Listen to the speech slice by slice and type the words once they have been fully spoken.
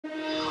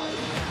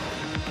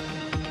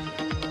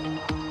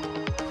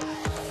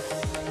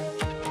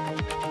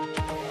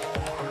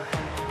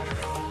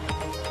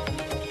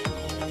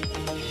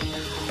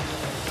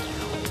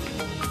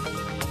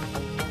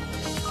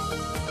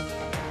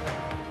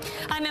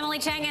I'm Emily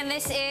Chang, and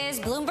this is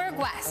Bloomberg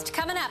West.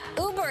 Coming up,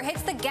 Uber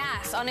hits the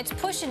gas on its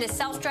push into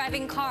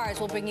self-driving cars.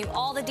 We'll bring you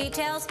all the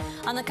details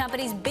on the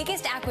company's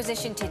biggest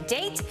acquisition to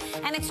date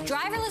and its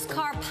driverless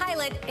car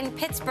pilot in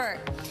Pittsburgh.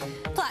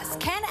 Plus,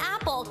 can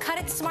Apple cut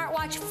its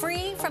smartwatch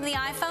free from the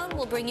iPhone?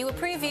 We'll bring you a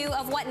preview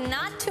of what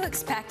not to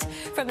expect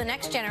from the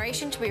next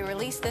generation to be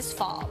released this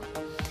fall.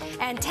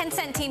 And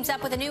Tencent teams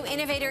up with a new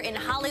innovator in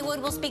Hollywood.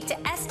 We'll speak to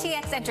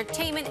STX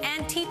Entertainment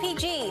and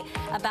TPG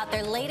about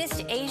their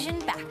latest Asian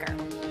backer.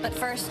 But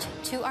first,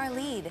 to our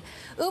lead.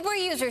 Uber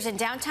users in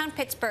downtown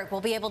Pittsburgh will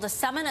be able to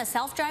summon a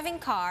self-driving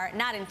car,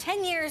 not in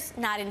 10 years,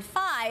 not in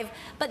 5,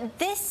 but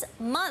this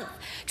month.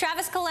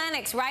 Travis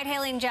Kalanick's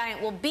ride-hailing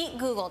giant will beat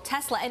Google,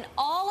 Tesla, and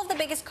all of the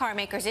biggest car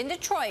makers in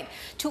Detroit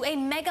to a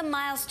mega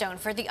milestone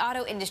for the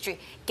auto industry,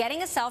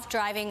 getting a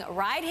self-driving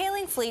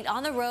ride-hailing fleet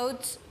on the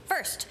roads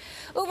first.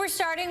 Uber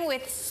starting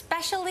with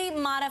specially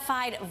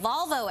modified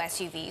Volvo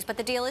SUVs, but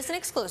the deal isn't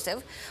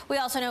exclusive. We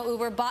also know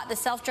Uber bought the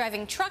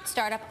self-driving truck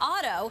startup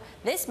Otto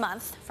this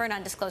month for an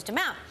undisclosed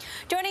amount.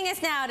 Joining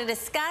us now to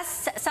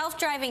discuss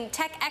self-driving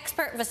tech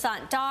expert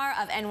Vasant Dar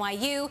of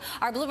NYU,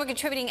 our Bloomberg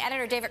contributing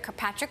editor David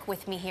Kirkpatrick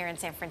with me here in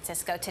San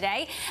Francisco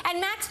today, and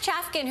Max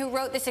Chafkin, who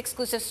wrote this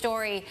exclusive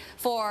story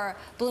for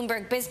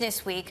Bloomberg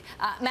Business Week.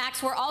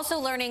 Max, we're also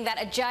learning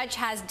that a judge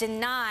has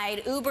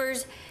denied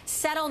Uber's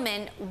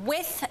settlement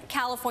with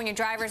California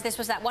drivers. This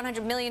was that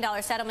 $100 million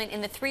settlement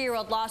in the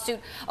 3-year-old lawsuit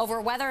over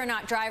whether or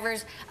not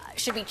drivers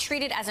should be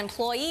treated as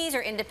employees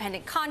or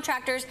independent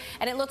contractors.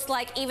 And it looks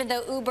like even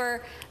though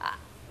Uber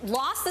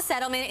lost the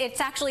settlement, it's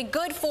actually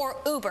good for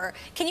Uber.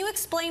 Can you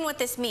explain what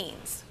this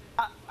means?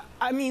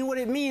 I mean, what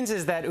it means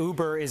is that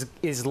Uber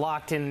is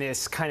locked in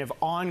this kind of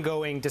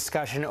ongoing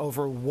discussion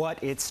over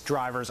what its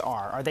drivers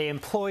are. Are they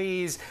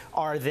employees?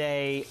 Are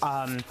they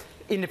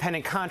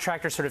independent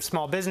contractors, sort of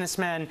small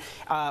businessmen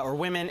or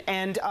women?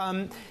 And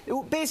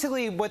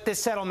basically what this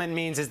settlement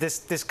means is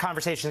this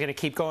conversation is going to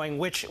keep going,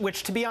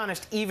 which to be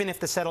honest, even if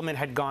the settlement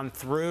had gone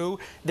through,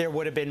 there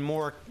would have been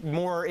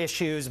more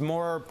issues,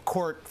 more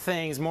court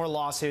things, more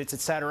lawsuits, et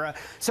cetera.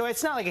 So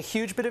it's not like a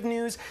huge bit of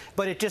news,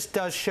 but it just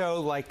does show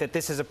like that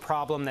this is a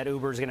problem that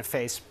Uber is going to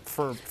face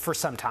for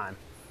some time.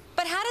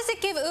 But how does it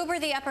give Uber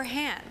the upper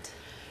hand?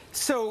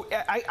 So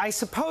I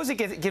suppose it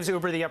gives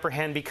Uber the upper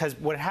hand because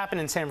what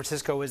happened in San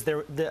Francisco is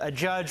a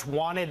judge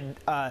wanted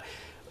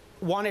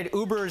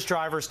Uber's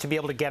drivers to be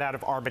able to get out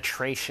of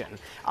arbitration.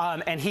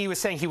 And he was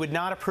saying he would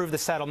not approve the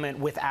settlement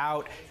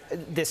without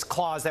this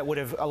clause that would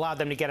have allowed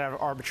them to get out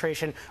of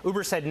arbitration.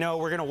 Uber said, no,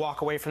 we're going to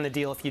walk away from the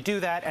deal if you do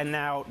that, and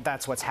now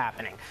that's what's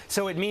happening.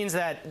 So it means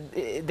that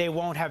they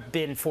won't have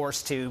been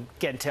forced to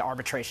get into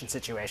arbitration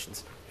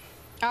situations.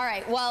 All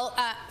right. Well,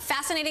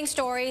 fascinating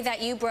story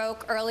that you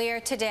broke earlier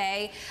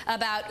today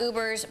about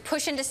Uber's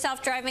push into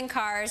self-driving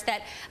cars,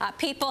 that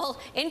people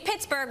in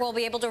Pittsburgh will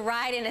be able to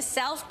ride in a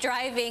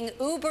self-driving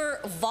Uber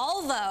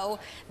Volvo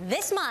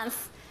this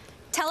month.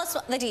 Tell us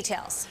the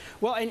details.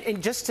 Well,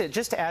 and just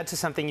to add to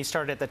something you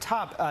started at the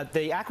top,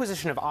 the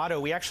acquisition of Otto,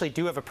 we actually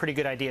do have a pretty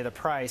good idea of the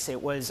price.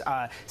 It was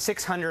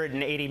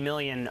 $680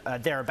 million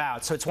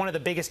thereabouts. So it's one of the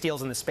biggest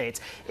deals in the space.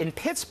 In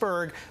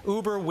Pittsburgh,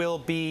 Uber will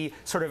be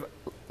sort of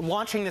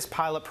launching this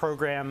pilot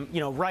program,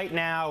 right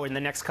now in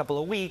the next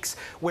couple of weeks,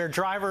 where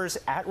drivers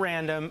at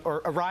random or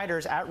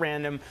riders at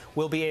random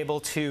will be able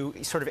to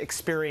sort of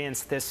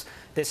experience this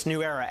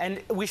new era.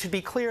 And we should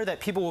be clear that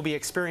people will be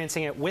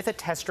experiencing it with a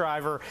test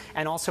driver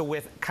and also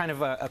with kind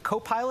of a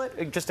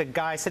co-pilot, just a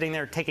guy sitting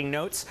there taking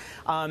notes.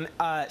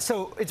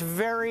 So it's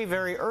very,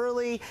 very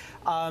early,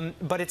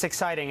 but it's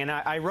exciting. And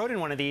I rode in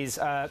one of these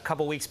a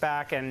couple weeks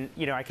back, and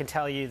I can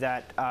tell you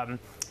that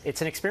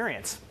it's an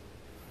experience.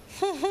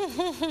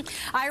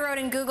 I rode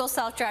in Google's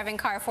self-driving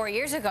car 4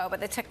 years ago, but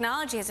the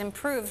technology has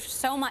improved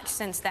so much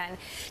since then.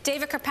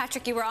 David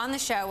Kirkpatrick, you were on the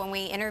show when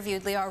we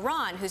interviewed Leo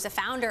Ron, who's the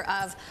founder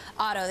of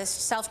Otto, this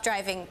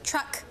self-driving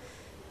truck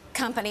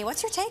company.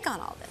 What's your take on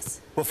all this?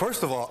 Well,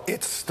 first of all,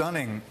 it's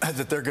stunning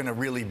that they're going to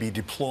really be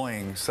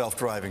deploying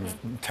self-driving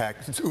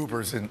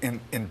Ubers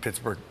in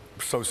Pittsburgh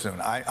so soon.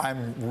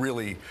 I'm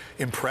really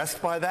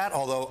impressed by that,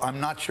 although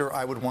I'm not sure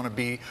I would want to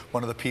be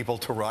one of the people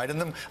to ride in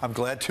them. I'm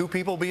glad 2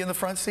 people be in the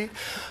front seat.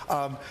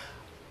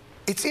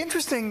 It's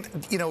interesting,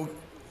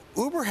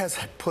 Uber has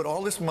put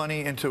all this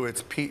money into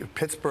its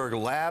Pittsburgh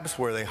labs,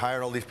 where they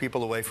hired all these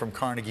people away from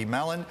Carnegie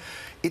Mellon.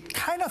 It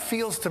kind of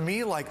feels to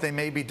me like they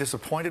may be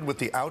disappointed with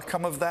the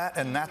outcome of that,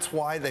 and that's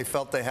why they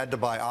felt they had to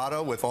buy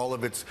Otto with all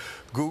of its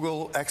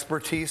Google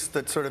expertise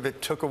that sort of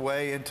it took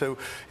away into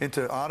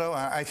Otto.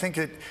 I think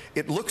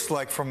it looks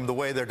like, from the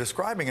way they're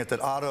describing it, that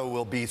Otto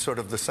will be sort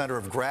of the center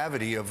of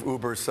gravity of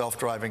Uber's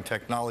self-driving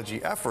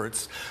technology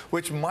efforts,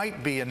 which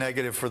might be a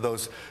negative for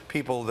those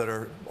people that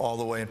are all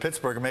the way in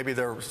Pittsburgh. Or maybe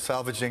they're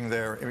salvaging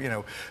their,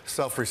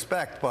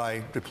 self-respect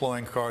by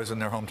deploying cars in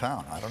their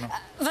hometown. I don't know.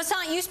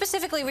 Vasant, you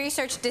specifically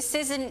researched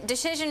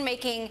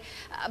decision-making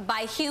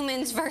by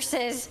humans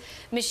versus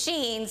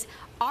machines.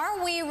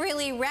 Are we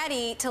really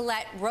ready to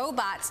let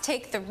robots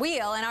take the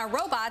wheel, and are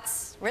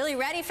robots really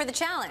ready for the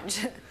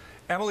challenge?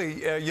 Emily,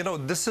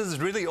 this is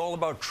really all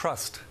about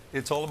trust.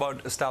 It's all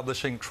about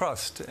establishing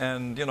trust.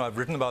 And, I've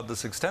written about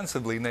this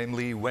extensively,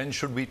 namely, when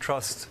should we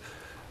trust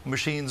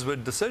machines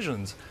with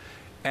decisions?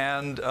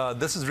 And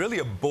this is really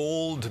a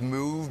bold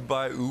move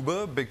by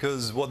Uber,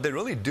 because what they're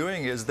really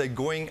doing is they're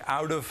going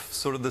out of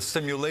sort of the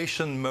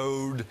simulation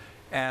mode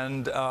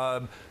and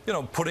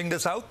putting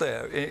this out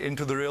there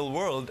into the real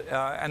world.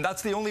 And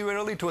that's the only way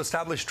really to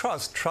establish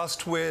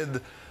trust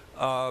with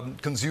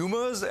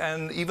consumers,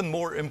 and even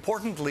more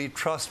importantly,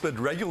 trust with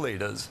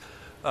regulators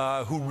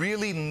who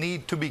really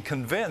need to be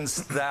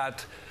convinced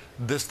that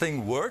this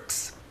thing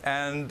works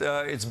and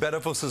it's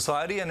better for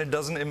society and it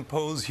doesn't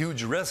impose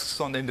huge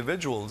risks on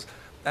individuals.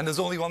 And there's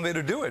only one way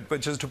to do it,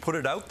 which is to put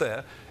it out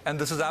there. And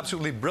this is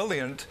absolutely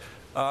brilliant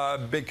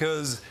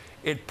because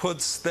it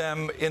puts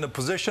them in a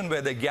position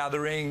where they're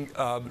gathering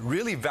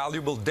really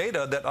valuable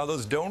data that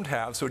others don't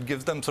have. So it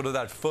gives them sort of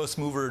that first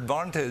mover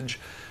advantage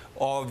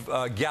of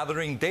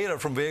gathering data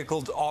from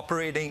vehicles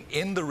operating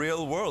in the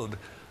real world.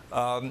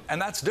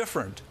 And that's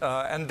different.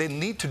 And they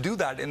need to do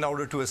that in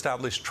order to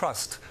establish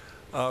trust,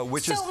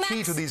 which is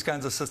key to these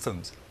kinds of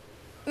systems.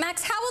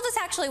 Max, how will this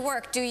actually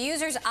work? Do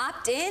users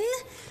opt in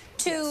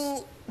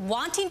to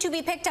wanting to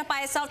be picked up by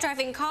a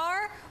self-driving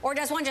car, or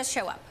does one just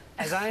show up?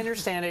 As I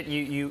understand it,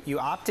 you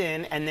opt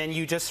in, and then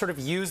you just sort of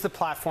use the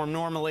platform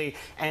normally,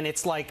 and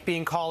it's like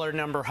being caller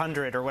number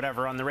 100 or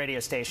whatever on the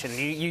radio station.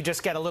 You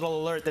just get a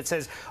little alert that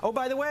says, oh,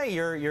 by the way,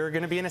 you're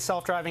going to be in a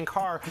self-driving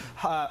car.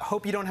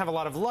 Hope you don't have a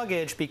lot of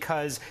luggage,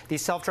 because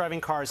these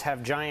self-driving cars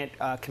have giant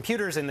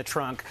computers in the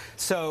trunk.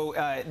 So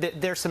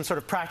there's some sort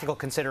of practical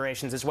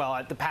considerations as well.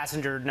 The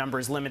passenger number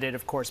is limited,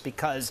 of course,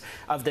 because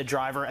of the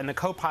driver and the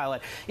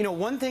co-pilot.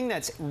 One thing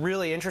that's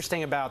really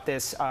interesting about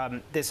this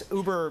this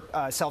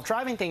Uber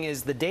self-driving thing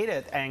is the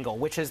data angle,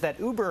 which is that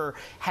Uber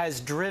has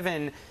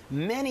driven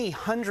many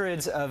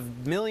hundreds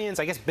of millions,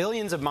 I guess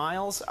billions of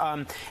miles.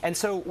 And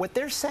so what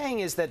they're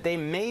saying is that they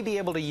may be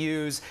able to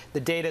use the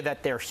data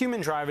that their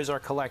human drivers are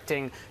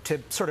collecting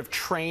to sort of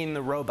train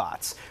the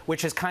robots,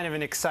 which is kind of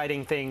an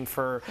exciting thing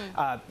for,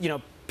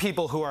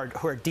 people who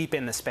are deep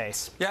in the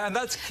space. Yeah, and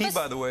that's key,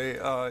 by the way,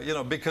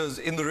 because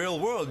in the real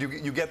world,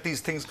 you get these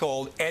things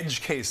called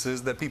edge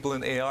cases that people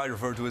in AI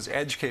refer to as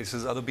edge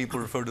cases. Other people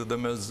refer to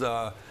them as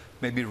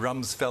maybe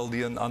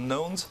Rumsfeldian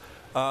unknowns.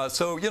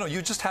 So,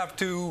 you just have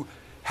to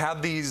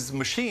have these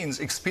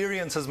machines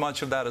experience as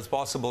much of that as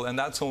possible, and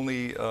that's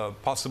only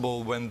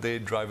possible when they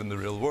drive in the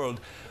real world.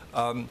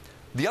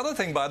 The other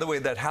thing, by the way,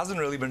 that hasn't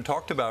really been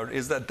talked about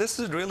is that this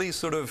is really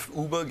sort of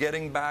Uber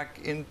getting back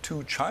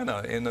into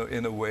China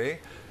in a way.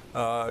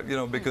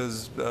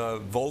 Because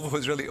Volvo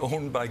is really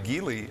owned by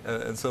Geely,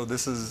 and so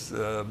this is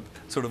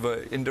sort of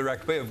an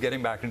indirect way of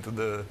getting back into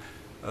the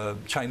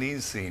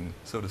Chinese scene,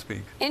 so to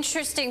speak.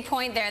 Interesting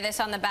point there,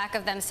 this on the back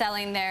of them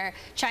selling their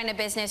China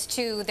business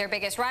to their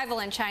biggest rival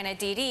in China,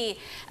 Didi.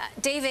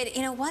 David,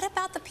 what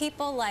about the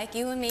people like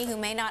you and me who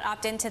may not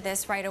opt into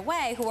this right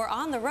away, who are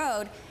on the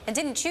road and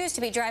didn't choose to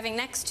be driving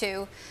next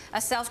to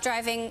a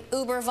self-driving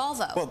Uber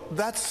Volvo? Well,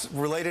 that's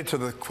related to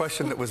the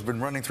question that was been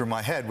running through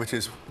my head, which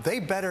is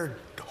they better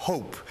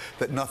hope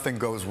that nothing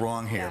goes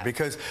wrong here,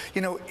 because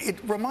it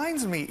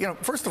reminds me,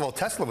 first of all,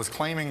 Tesla was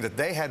claiming that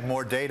they had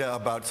more data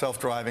about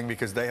self-driving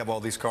because they have all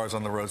these cars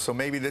on the road, so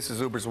maybe this is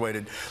Uber's way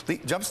to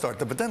jumpstart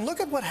them. But then look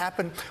at what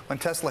happened when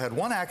Tesla had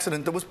one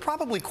accident that was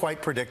probably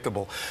quite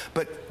predictable.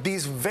 But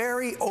these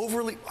very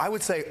I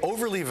would say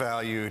overly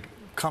valued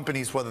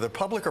companies, whether they're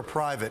public or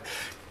private,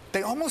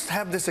 they almost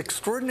have this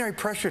extraordinary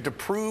pressure to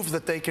prove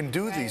that they can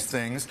do these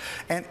things,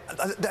 and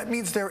that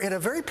means they're in a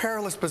very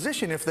perilous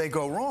position if they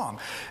go wrong.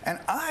 And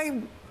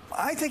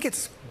I think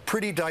it's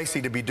pretty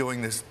dicey to be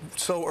doing this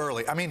so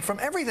early. I mean, from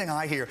everything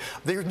I hear,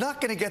 they're not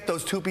going to get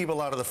those two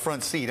people out of the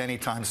front seat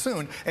anytime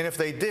soon, and if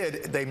they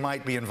did, they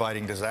might be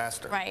inviting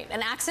disaster. Right,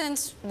 and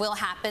accidents will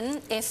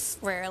happen, if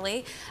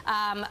rarely.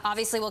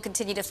 Obviously, we'll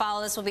continue to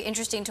follow this. Will be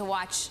interesting to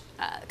watch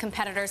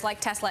competitors like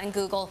Tesla and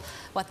Google,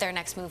 what their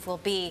next move will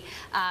be.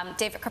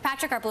 David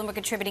Kirkpatrick, our Bloomberg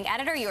contributing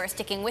editor, you are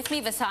sticking with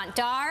me. Vasant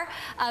Dar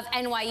of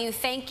NYU,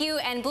 thank you.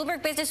 And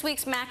Bloomberg Business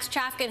Week's Max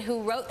Chafkin,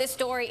 who wrote this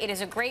story. It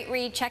is a great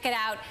read. Check it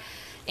out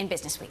in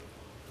Business Week.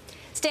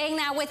 Staying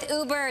now with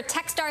Uber,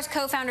 Techstars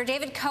co-founder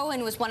David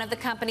Cohen was one of the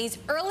company's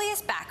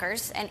earliest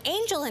backers, an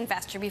angel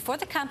investor before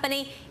the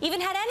company even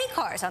had any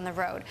cars on the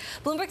road.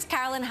 Bloomberg's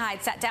Carolyn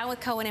Hyde sat down with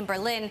Cohen in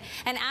Berlin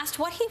and asked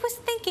what he was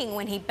thinking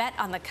when he bet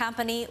on the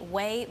company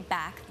way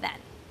back then.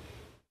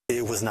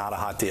 It was not a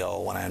hot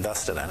deal when I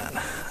invested in it.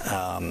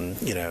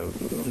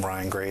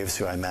 Ryan Graves,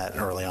 who I met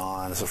early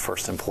on as a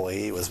first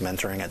employee, was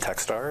mentoring at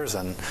Techstars,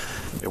 and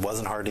it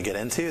wasn't hard to get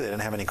into. They didn't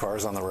have any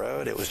cars on the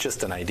road. It was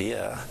just an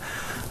idea,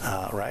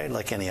 right,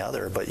 like any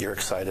other, but you're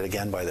excited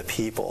again by the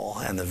people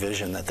and the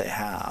vision that they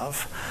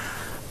have.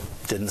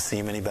 Didn't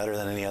seem any better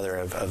than any other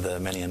of the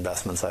many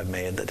investments I've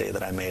made the day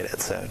that I made it,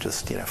 so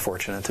just,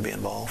 fortunate to be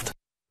involved.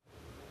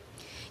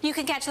 You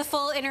can catch the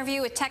full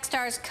interview with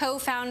Techstars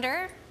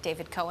co-founder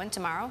David Cohen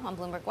tomorrow on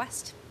Bloomberg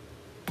West.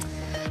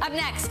 Up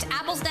next,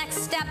 Apple's next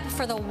step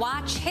for the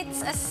watch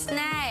hits a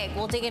snag.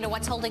 We'll dig into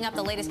what's holding up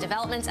the latest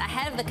developments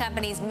ahead of the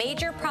company's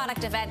major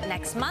product event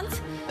next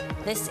month.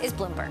 This is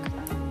Bloomberg.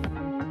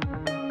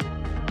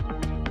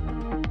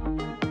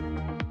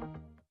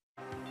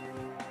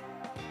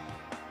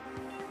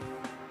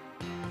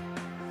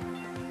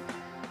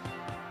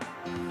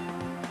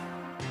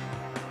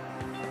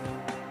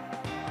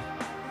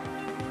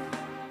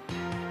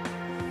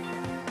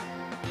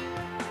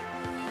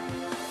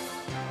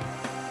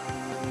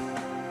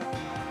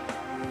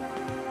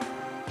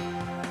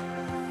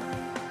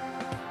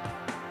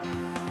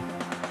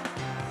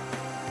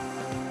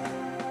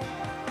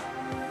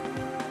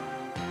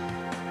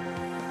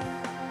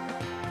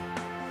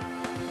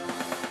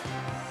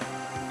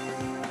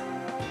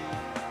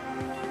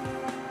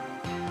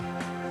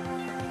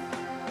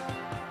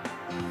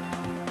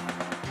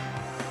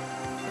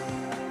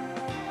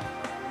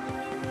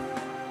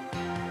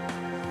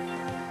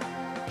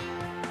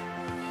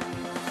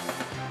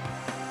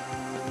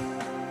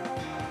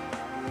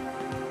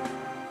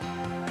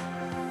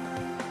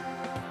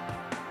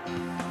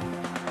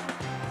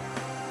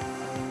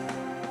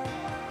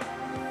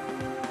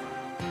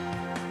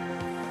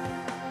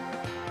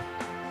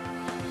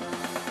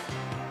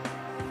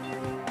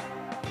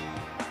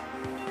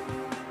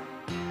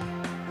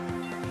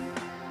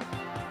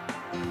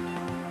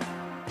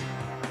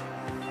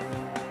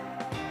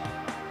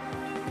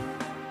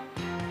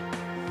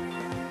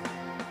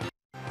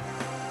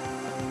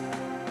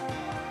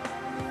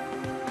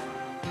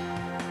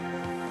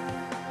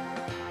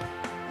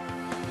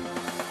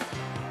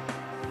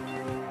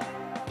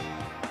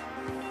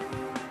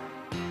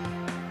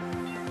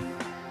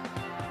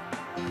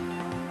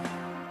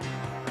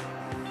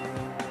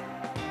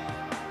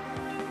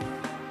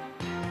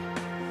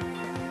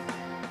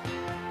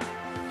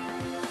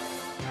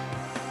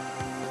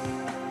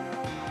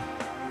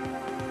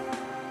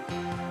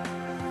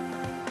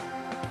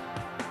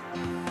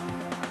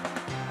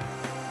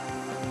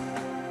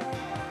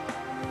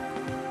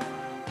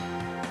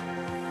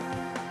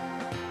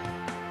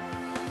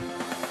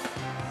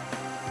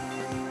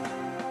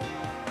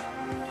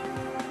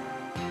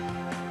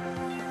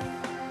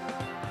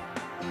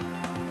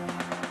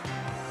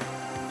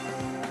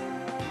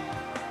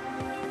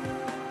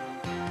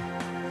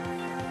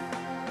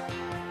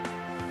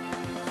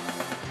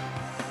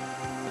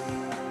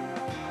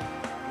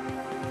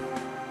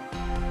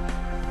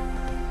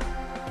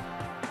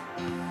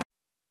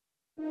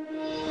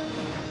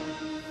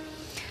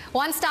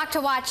 One stock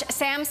to watch,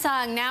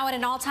 Samsung, now at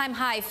an all-time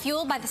high,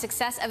 fueled by the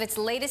success of its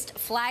latest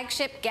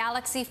flagship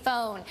Galaxy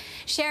phone.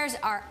 Shares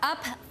are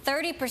up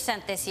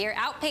 30% this year,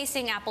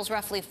 outpacing Apple's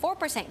roughly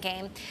 4%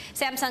 gain.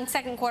 Samsung's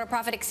second quarter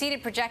profit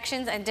exceeded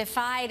projections and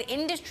defied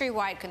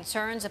industry-wide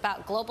concerns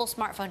about global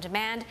smartphone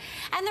demand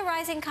and the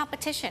rising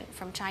competition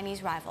from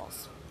Chinese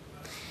rivals.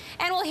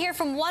 And we'll hear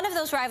from one of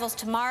those rivals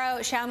tomorrow.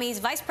 Xiaomi's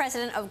Vice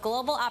President of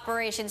Global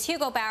Operations,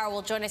 Hugo Bauer,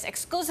 will join us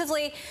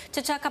exclusively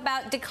to talk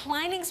about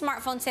declining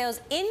smartphone sales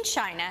in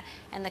China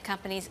and the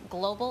company's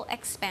global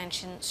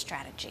expansion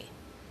strategy.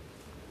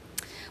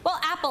 Well,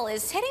 Apple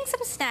is hitting some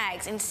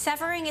snags in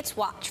severing its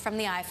watch from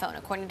the iPhone,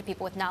 according to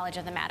people with knowledge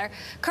of the matter.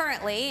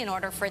 Currently, in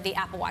order for the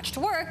Apple Watch to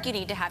work, you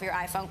need to have your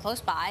iPhone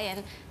close by,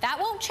 and that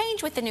won't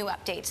change with the new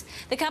updates.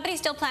 The company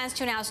still plans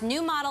to announce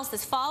new models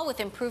this fall with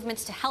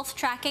improvements to health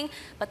tracking,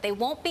 but they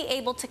won't be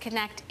able to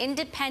connect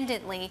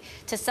independently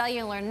to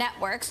cellular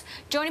networks.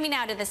 Joining me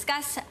now to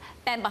discuss,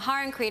 Ben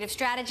Baharin, Creative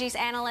Strategies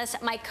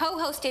Analyst, my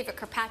co-host David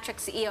Kirkpatrick,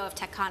 CEO of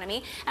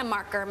Techonomy, and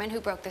Mark Gurman,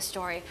 who broke this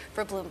story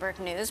for Bloomberg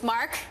News.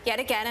 Mark, yet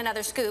again,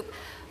 another scoop.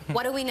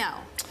 What do we know?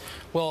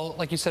 Well,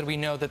 like you said, we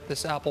know that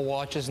this Apple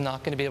Watch is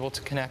not going to be able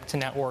to connect to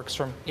networks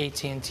from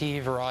AT&T,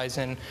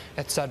 Verizon,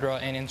 etc.,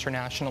 and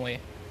internationally.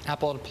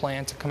 Apple had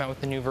planned to come out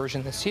with a new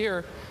version this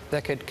year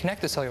that could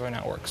connect to cellular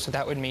networks. So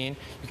that would mean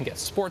you can get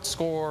sports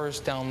scores,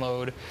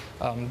 download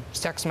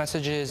text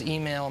messages,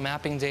 email,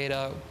 mapping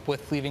data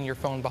with leaving your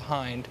phone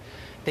behind.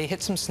 They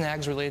hit some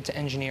snags related to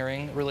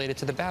engineering, related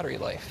to the battery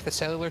life. The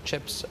cellular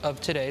chips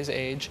of today's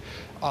age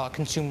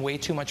consume way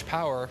too much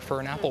power for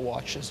an Apple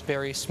Watch, this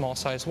very small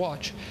size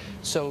watch.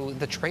 So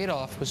the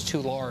trade-off was too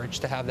large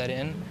to have that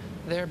in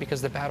there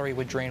because the battery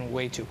would drain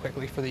way too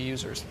quickly for the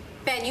users.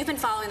 Ben, you've been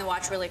following the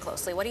watch really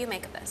closely. What do you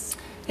make of this?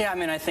 Yeah, I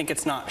mean, I think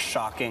it's not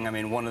shocking. I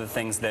mean, one of the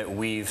things that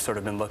we've sort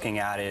of been looking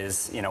at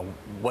is, you know,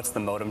 what's the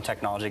modem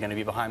technology going to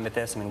be behind with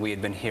this? I mean, we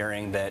had been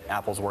hearing that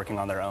Apple's working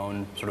on their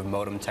own sort of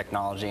modem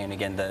technology, and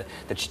again, the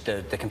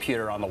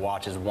computer on the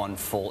watch is one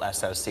full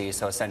SoC,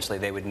 so essentially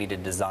they would need to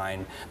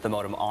design the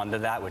modem onto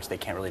that, which they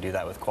can't really do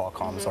that with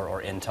Qualcomm's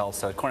or Intel,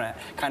 so it kind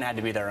of had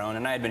to be their own,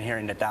 and I had been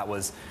hearing that that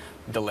was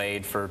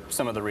delayed for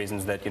some of the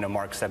reasons that, you know,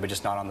 Mark said, but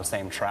just not on the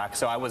same track.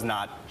 So I was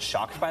not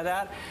shocked by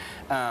that.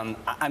 I'm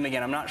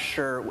not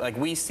sure, like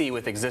we see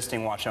with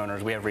existing watch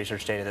owners, we have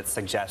research data that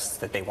suggests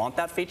that they want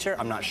that feature.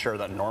 I'm not sure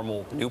that a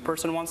normal new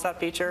person wants that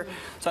feature.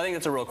 So I think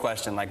that's a real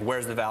question, like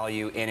where's the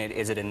value in it?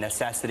 Is it a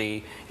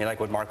necessity? You know, like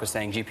what Mark was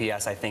saying,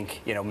 GPS, I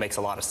think, you know, makes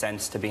a lot of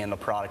sense to be in the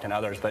product and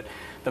others, but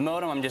the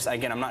modem,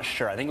 I'm not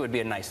sure. I think it would be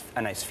a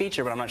nice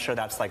feature, but I'm not sure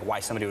that's like why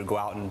somebody would go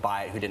out and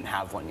buy it who didn't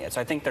have one yet.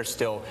 So I think there's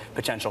still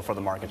potential for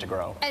the market to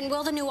grow. And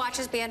will the new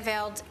watches be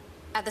unveiled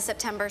at the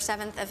September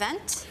 7th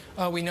event?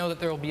 We know that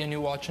there will be a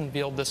new watch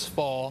unveiled this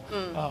fall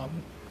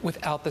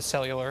without the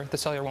cellular. The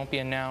cellular won't be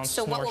announced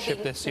nor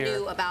shipped this year. So what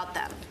will be new about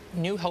them?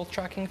 New health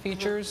tracking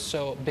features,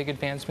 so big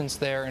advancements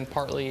there, and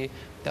partly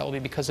that will be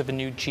because of a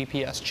new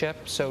GPS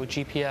chip. So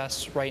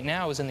GPS right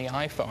now is in the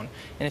iPhone,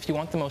 and if you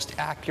want the most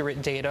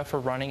accurate data for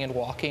running and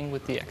walking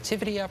with the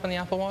activity app on the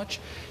Apple Watch,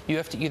 you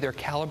have to either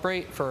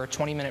calibrate for a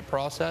 20-minute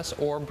process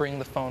or bring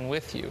the phone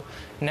with you.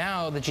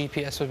 Now the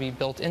GPS would be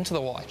built into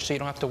the watch, so you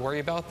don't have to worry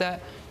about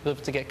that. You'll be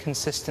able to get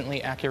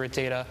consistently accurate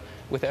data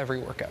with every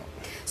workout.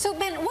 So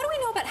Ben, what do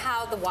we know about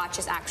how the watch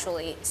is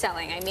actually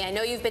selling? I mean, I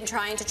know you've been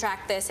trying to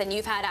track this, and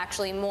you've had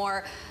actually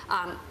more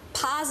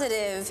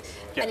positive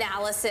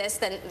analysis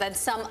than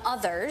some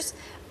others.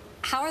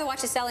 How are the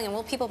watches selling, and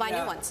will people buy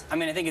new ones? I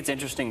mean, I think it's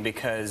interesting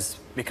because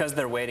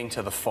they're waiting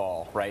to the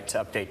fall, right,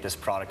 to update this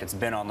product. It's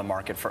been on the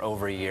market for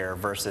over a year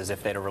versus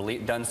if they'd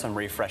have done some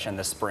refresh in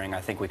the spring, I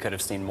think we could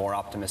have seen more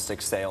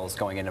optimistic sales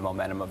going into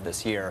momentum of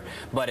this year.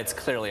 But it's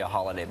clearly a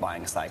holiday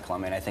buying cycle. I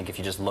mean, I think if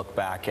you just look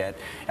back at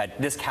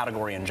this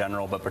category in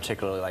general, but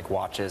particularly like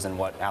watches and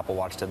what Apple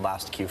Watch did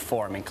last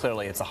Q4, I mean,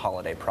 clearly it's a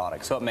holiday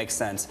product. So it makes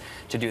sense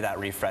to do that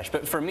refresh.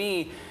 But for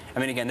me, I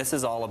mean, again, this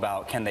is all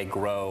about can they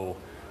grow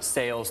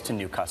sales to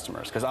new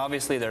customers, because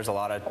obviously there's a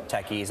lot of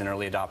techies and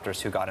early adopters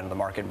who got into the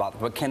market,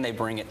 but can they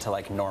bring it to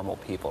like normal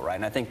people, right?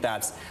 And I think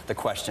that's the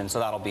question. So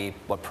that'll be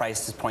what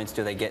price points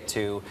do they get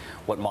to,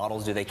 what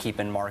models do they keep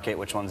in market,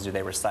 which ones do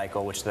they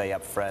recycle, which do they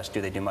up fresh,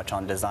 do they do much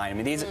on design? I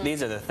mean,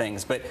 these are the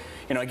things. But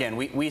you know, again,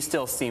 we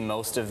still see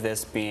most of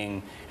this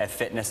being a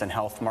fitness and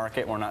health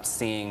market. We're not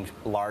seeing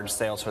large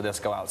sales for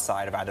this go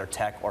outside of either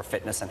tech or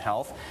fitness and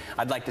health.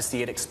 I'd like to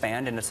see it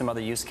expand into some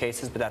other use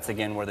cases, but that's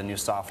again where the new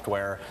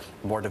software,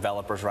 more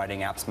developers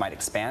writing apps might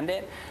expand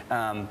it,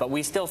 but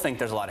we still think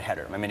there's a lot of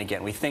headroom. I mean,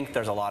 again, we think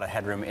there's a lot of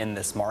headroom in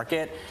this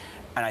market,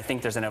 and I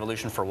think there's an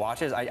evolution for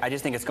watches. I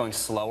just think it's going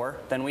slower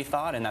than we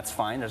thought, and that's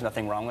fine. There's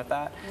nothing wrong with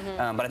that.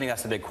 But I think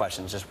that's the big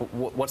question, just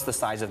what's the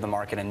size of the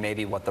market and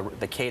maybe what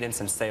the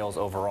cadence and sales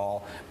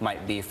overall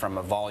might be from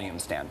a volume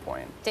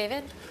standpoint.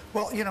 David?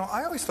 Well, you know,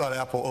 I always thought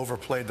Apple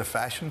overplayed the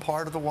fashion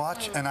part of the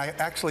watch, and I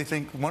actually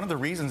think one of the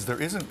reasons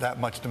there isn't that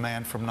much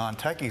demand from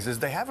non-techies is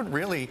they haven't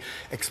really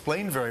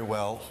explained very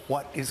well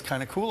what is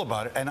kind of cool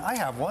about it. And I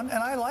have one, and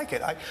I like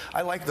it.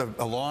 I like the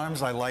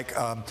alarms. I like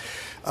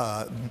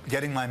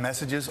getting my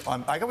messages on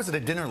I was at a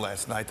dinner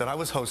last night that I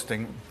was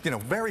hosting,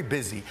 very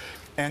busy.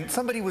 And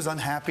somebody was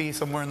unhappy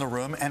somewhere in the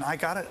room, and I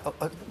got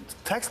a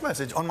text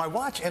message on my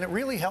watch, and it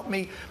really helped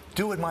me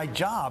do my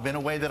job in a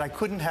way that I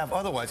couldn't have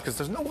otherwise, because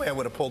there's no way I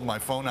would have pulled my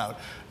phone out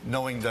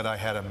knowing that I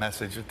had a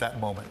message at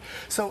that moment.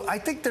 So I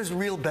think there's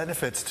real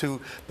benefits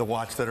to the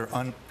watch that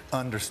are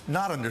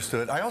not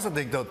understood. I also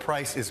think the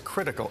price is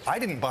critical. I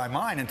didn't buy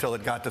mine until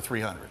it got to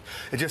 $300.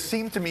 It just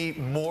seemed to me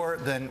more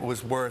than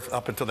was worth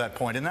up until that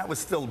point, and that was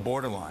still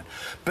borderline.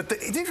 But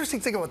the interesting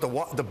thing about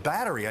the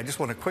battery, I just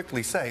want to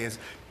quickly say, is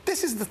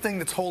this is the thing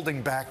that's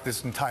holding back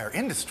this entire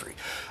industry.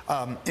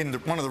 One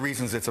of the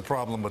reasons it's a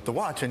problem with the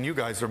watch, and you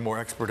guys are more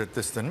expert at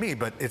this than me,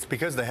 but it's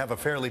because they have a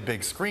fairly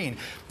big screen.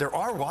 There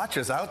are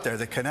watches out there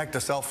that connect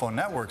to cell phone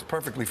networks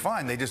perfectly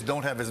fine. They just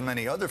don't have as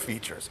many other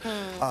features.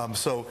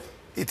 So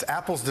it's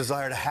Apple's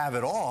desire to have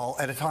it all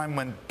at a time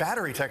when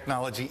battery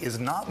technology is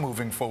not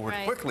moving forward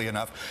quickly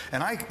enough.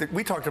 And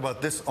we talked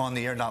about this on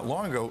the air not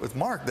long ago with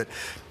Mark, that,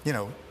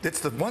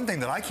 it's the one thing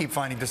that I keep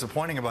finding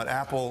disappointing about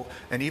Apple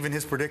and even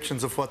his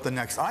predictions of what the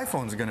next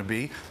iPhone is going to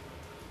be.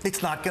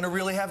 It's not going to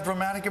really have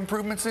dramatic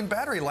improvements in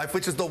battery life,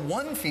 which is the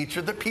one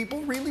feature that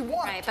people really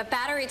want. Right, but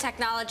battery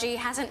technology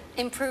hasn't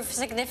improved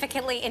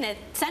significantly in a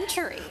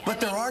century.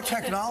 But there are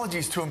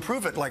technologies to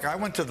improve it. Like, I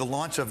went to the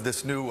launch of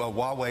this new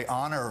Huawei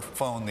Honor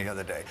phone the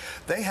other day.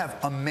 They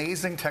have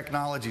amazing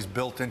technologies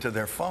built into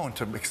their phone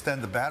to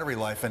extend the battery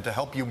life and to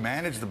help you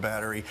manage the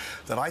battery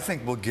that I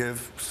think will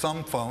give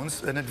some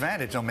phones an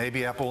advantage. Now,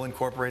 maybe Apple will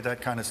incorporate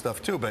that kind of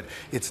stuff too, but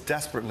it's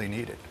desperately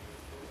needed.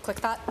 Quick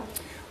thought?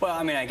 Well,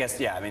 I guess,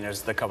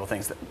 there's a couple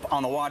things.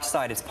 On the watch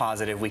side, it's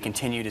positive. We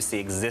continue to see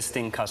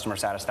existing customer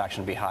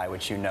satisfaction be high,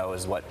 which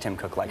is what Tim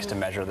Cook likes to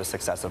measure the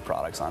success of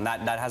products on.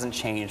 That hasn't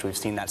changed. We've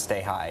seen that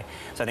stay high.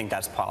 So I think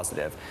that's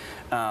positive.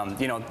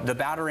 The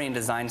battery and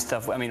design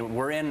stuff,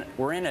 we're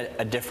in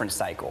a different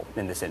cycle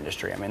in this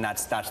industry.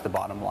 That's the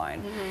bottom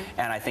line.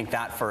 And I think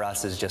that for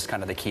us is just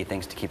kind of the key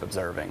things to keep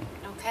observing.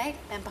 Okay,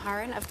 Ben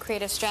Baharin of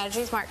Creative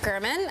Strategies, Mark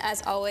Gurman,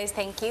 as always,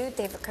 thank you.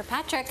 David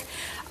Kirkpatrick,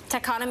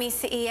 Techonomy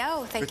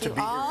CEO, thank you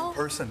all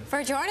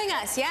for joining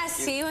us. Yes,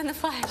 see you in the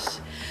flesh.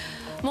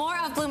 More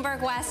of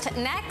Bloomberg West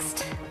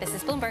next. This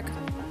is Bloomberg.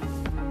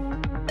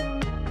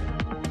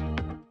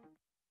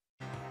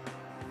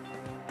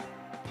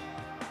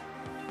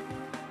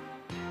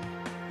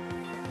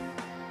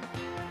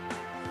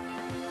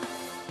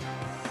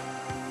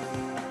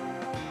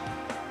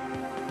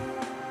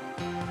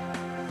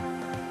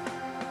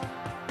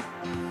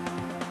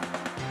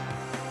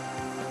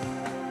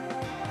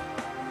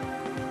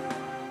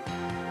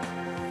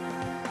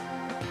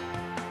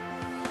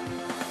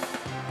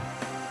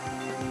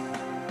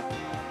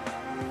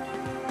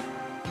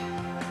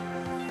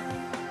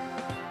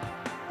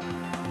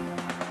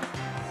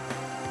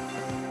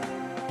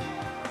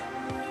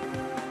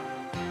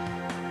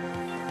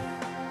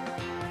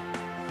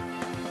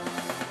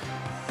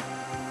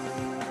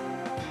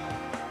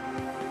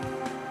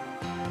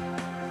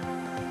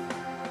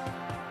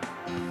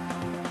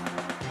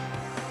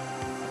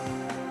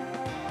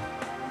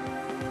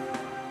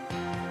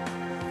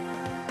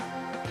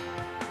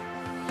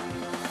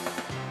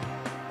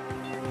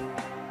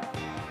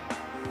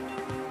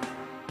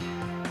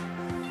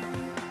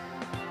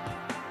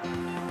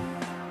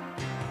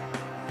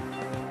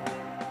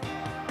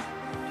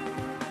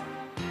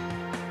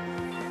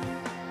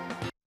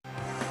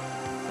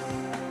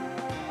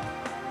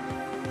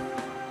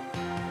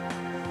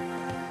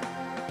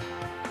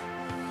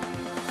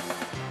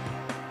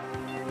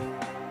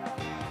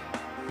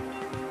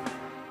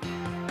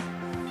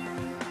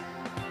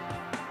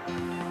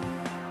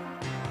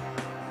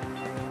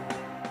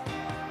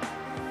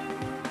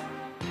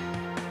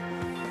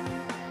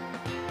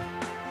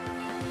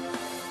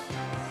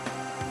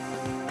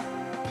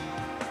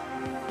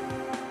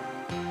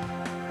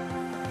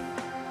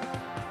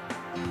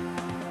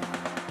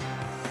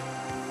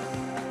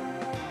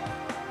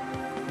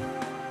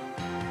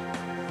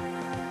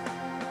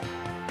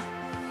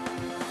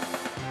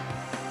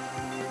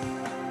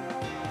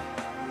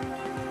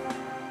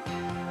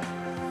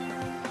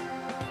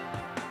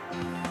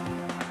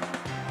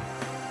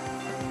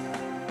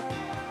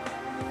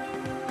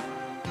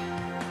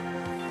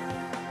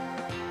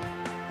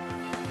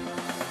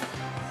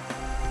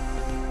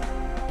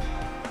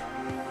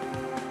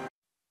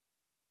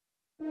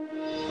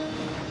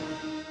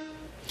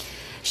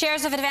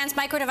 Shares of Advanced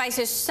Micro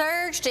Devices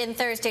surged in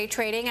Thursday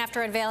trading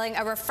after unveiling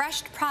a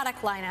refreshed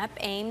product lineup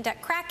aimed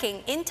at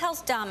cracking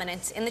Intel's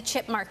dominance in the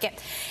chip market.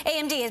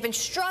 AMD has been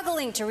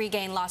struggling to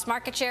regain lost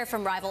market share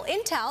from rival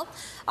Intel.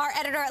 Our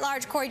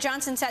editor-at-large Corey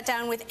Johnson sat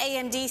down with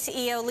AMD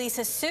CEO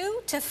Lisa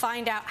Su to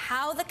find out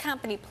how the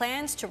company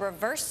plans to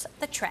reverse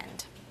the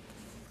trend.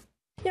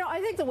 I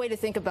think the way to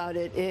think about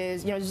it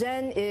is,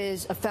 Zen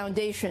is a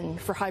foundation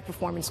for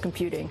high-performance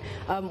computing.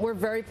 We're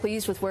very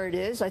pleased with where it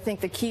is. I think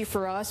the key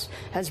for us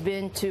has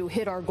been to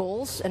hit our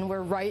goals, and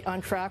we're right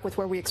on track with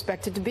where we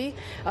expect it to be.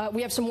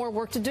 We have some more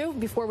work to do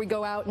before we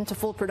go out into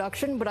full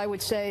production, but I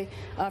would say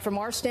from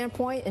our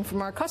standpoint and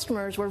from our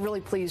customers, we're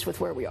really pleased with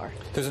where we are.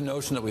 There's a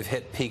notion that we've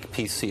hit peak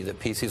PC, that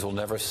PCs will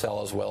never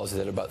sell as well as they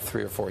did about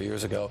 3 or 4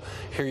 years ago.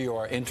 Here you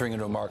are entering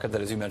into a market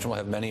that, as you mentioned, will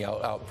have many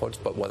outputs,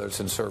 but whether it's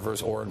in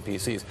servers or in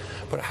PCs.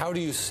 But how do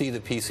you see the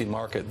PC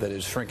market that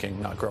is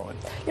shrinking, not growing?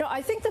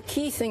 I think the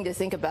key thing to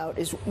think about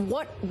is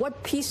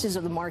what pieces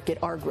of the market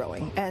are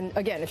growing. And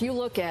again, if you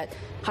look at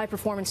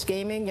high-performance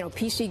gaming,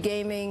 PC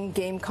gaming,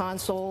 game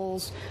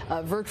consoles,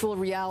 virtual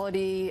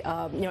reality,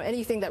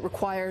 anything that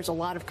requires a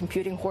lot of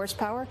computing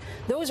horsepower,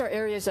 those are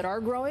areas that are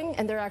growing,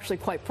 and they're actually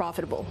quite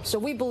profitable. So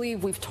we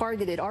believe we've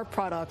targeted our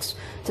products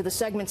to the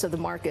segments of the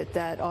market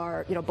that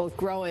are, both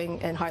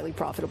growing and highly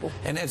profitable.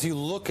 And as you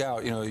look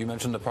out, you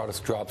mentioned the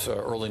product drops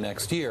early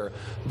next year.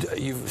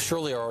 You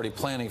surely are already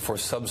planning for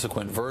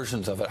subsequent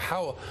versions of it.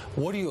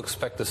 What do you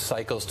expect the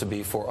cycles to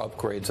be for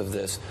upgrades of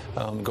this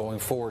going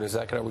forward? Is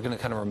that are we going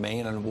to kind of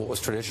remain on what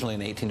was traditionally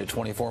an 18 to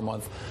 24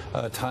 month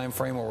time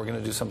frame, or we're going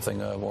to do something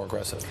more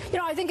aggressive?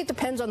 I think it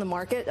depends on the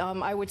market.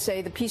 I would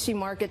say the PC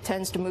market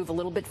tends to move a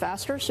little bit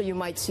faster, so you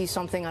might see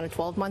something on a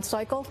 12-month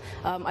cycle.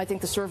 I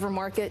think the server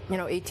market,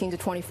 18 to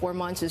 24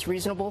 months is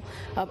reasonable.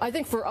 I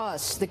think for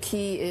us, the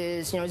key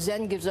is,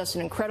 Zen gives us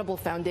an incredible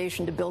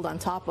foundation to build on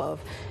top of,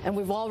 and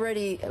we've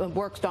already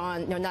worked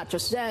on, not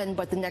just Zen,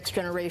 but the next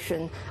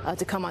generation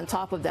to come on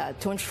top of that,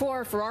 to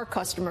ensure for our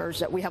customers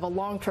that we have a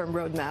long-term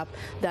roadmap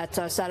that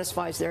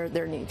satisfies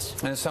their needs.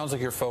 And it sounds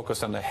like you're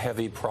focused on the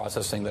heavy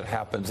processing that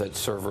happens at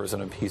servers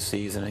and in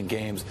PCs and in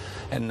games,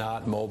 and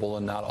not mobile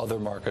and not other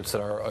markets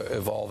that are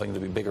evolving to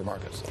be bigger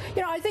markets.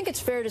 I think it's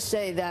fair to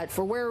say that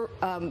for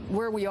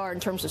where we are in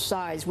terms of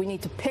size, we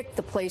need to pick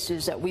the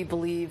places that we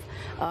believe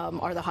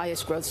are the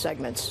highest growth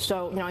segments.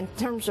 So, in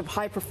terms of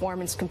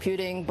high-performance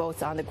computing,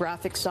 both on the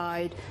graphics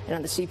side and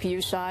on the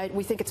CPU side,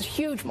 we think it's a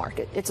huge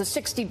market. It's a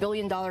 $60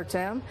 billion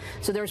TAM,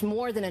 so there's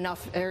more than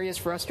enough areas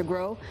for us to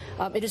grow.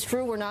 It is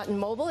true we're not in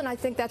mobile, and I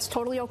think that's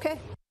totally okay.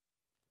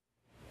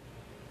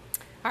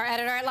 Our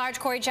editor-at-large,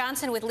 Corey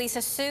Johnson, with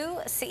Lisa Su,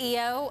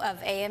 CEO of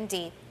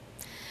AMD.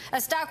 A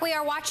stock we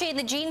are watching,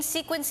 the gene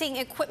sequencing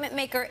equipment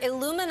maker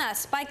Illumina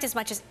spiked as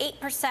much as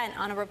 8%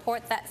 on a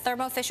report that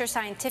Thermo Fisher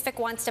Scientific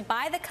wants to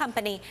buy the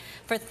company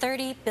for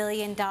 $30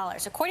 billion.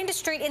 According to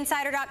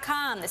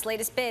StreetInsider.com, this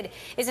latest bid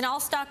is an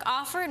all-stock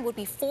offer and would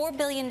be $4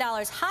 billion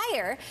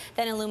higher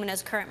than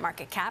Illumina's current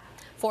market cap.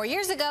 4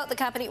 years ago, the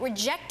company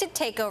rejected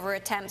takeover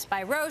attempts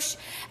by Roche,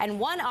 and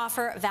one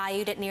offer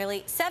valued at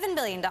nearly $7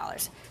 billion.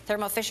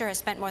 Thermo Fisher has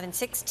spent more than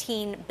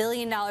 $16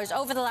 billion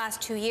over the last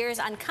 2 years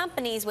on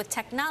companies with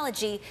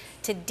technology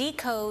to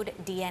decode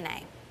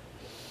DNA.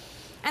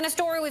 And a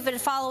story we've been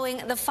following,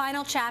 the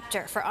final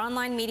chapter for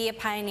online media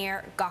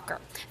pioneer Gawker.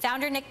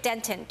 Founder Nick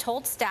Denton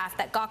told staff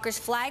that Gawker's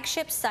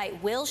flagship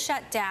site will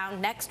shut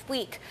down next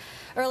week.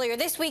 Earlier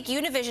this week,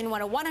 Univision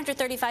won a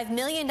 $135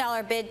 million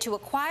bid to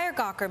acquire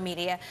Gawker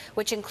Media,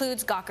 which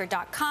includes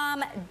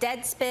Gawker.com,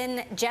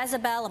 Deadspin,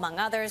 Jezebel, among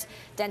others.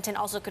 Denton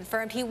also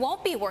confirmed he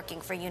won't be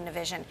working for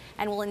Univision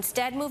and will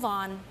instead move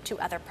on to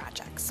other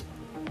projects.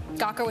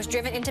 Gawker was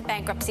driven into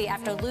bankruptcy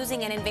after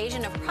losing an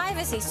invasion of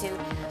privacy suit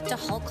to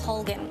Hulk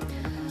Hogan.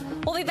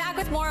 We'll be back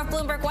with more of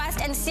Bloomberg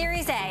West and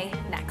Series A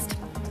next.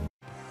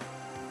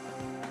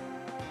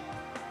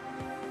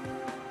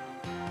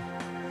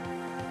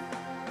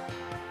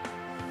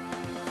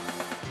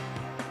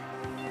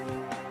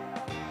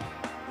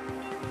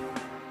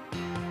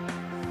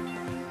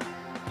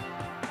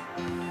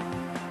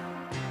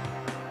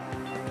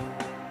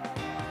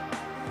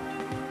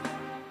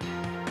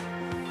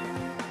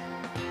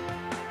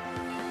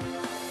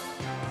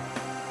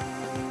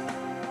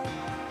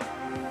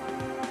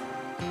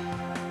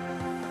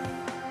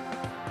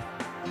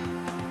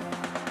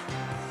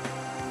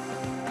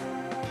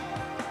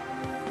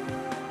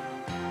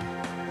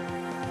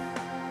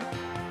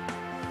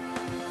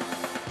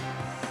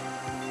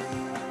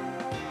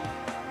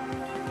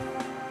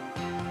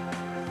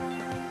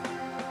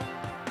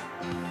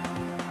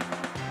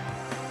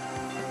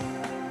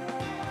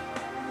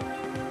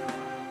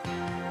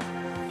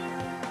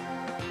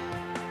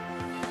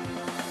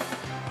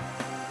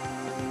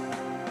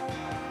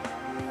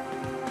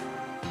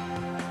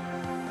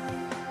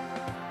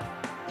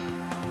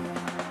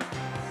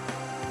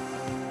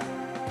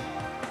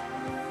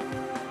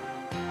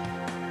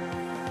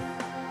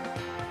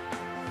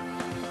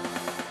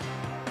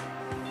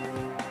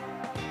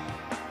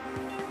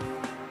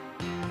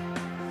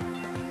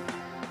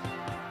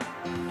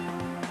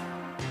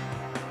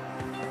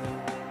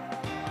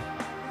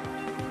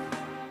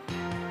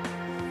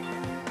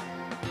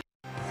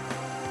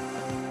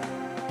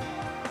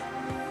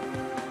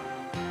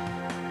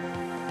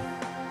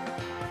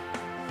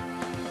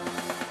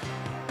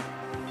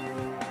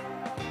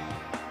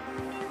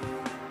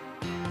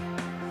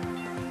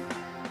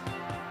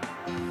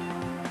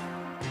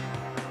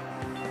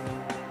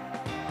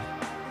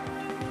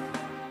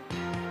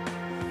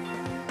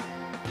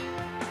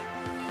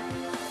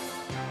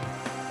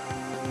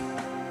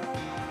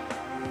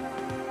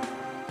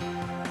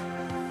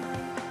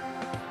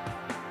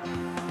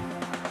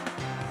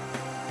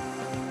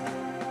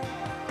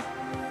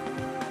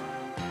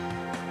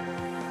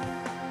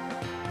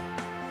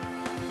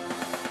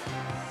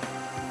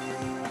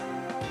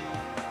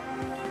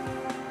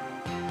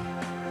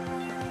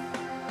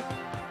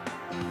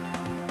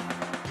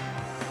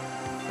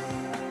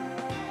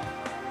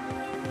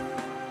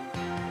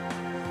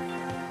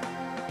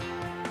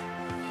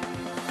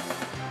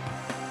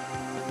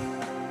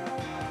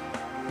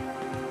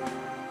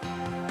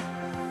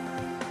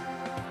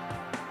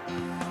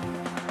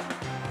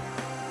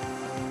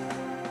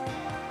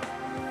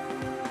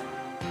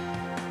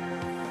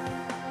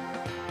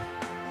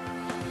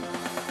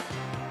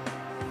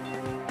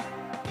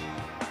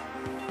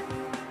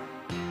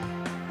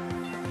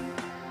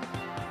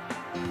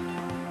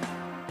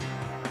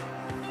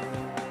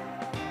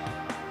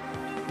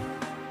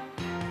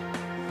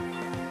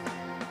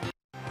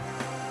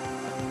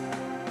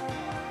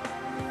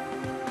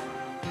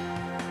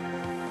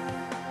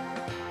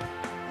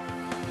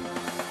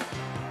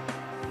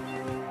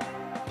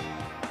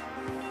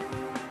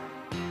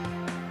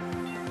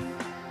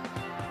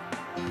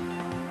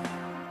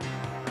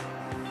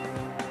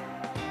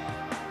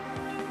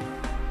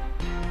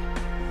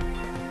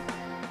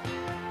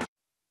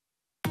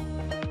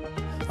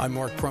 I'm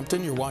Mark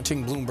Crumpton. You're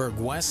watching Bloomberg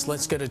West.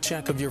 Let's get a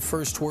check of your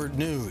first word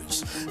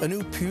news. A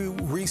new Pew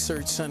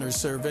Research Center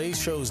survey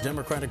shows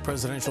Democratic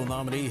presidential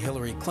nominee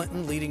Hillary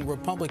Clinton leading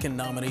Republican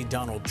nominee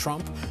Donald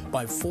Trump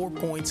by 4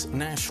 points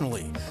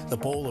nationally. The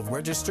poll of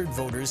registered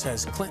voters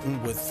has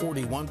Clinton with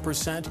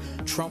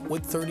 41%, Trump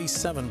with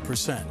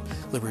 37%.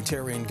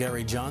 Libertarian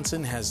Gary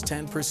Johnson has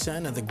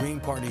 10%, and the Green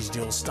Party's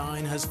Jill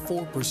Stein has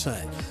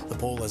 4%. The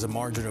poll has a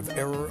margin of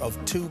error of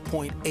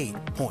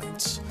 2.8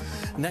 points.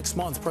 Next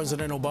month,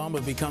 President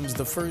Obama becomes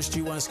the first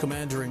U.S.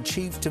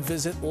 commander-in-chief to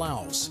visit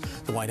Laos.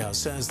 The White House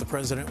says the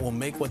president will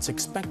make what's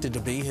expected to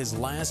be his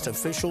last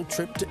official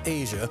trip to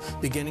Asia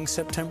beginning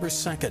September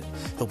 2nd.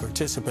 He'll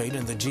participate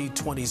in the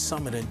G20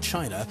 summit in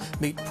China,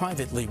 meet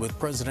privately with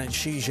President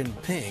Xi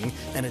Jinping,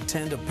 and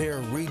attend a pair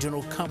of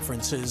regional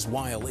conferences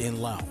while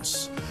in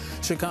Laos.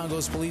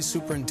 Chicago's police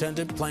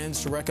superintendent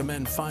plans to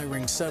recommend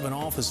firing 7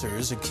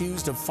 officers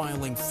accused of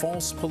filing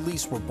false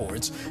police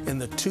reports in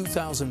the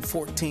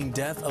 2014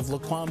 death of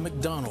Laquan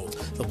McDonald,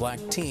 the black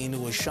teen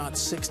who was shot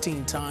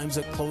 16 times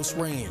at close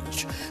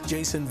range.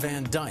 Jason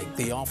Van Dyke,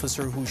 the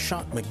officer who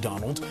shot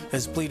McDonald,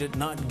 has pleaded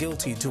not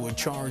guilty to a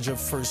charge of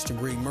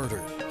first-degree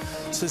murder.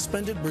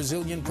 Suspended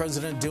Brazilian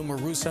President Dilma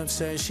Rousseff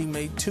says she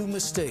made 2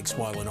 mistakes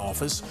while in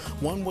office.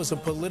 One was a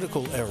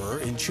political error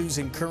in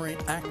choosing current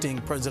acting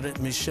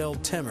President Michel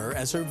Temer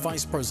as her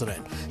vice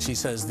president. She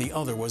says the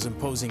other was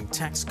imposing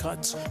tax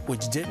cuts,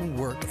 which didn't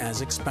work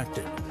as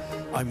expected.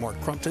 I'm Mark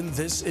Crumpton.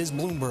 This is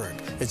Bloomberg.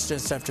 It's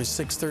just after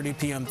 6:30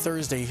 p.m.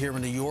 Thursday here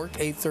in New York,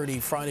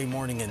 8:30 Friday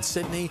morning in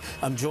Sydney.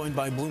 I'm joined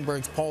by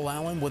Bloomberg's Paul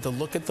Allen with a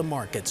look at the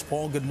markets.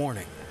 Paul, good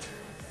morning.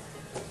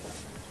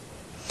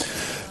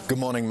 Good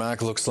morning,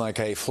 Mark. Looks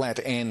like a flat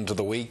end to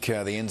the week. The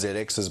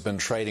NZX has been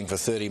trading for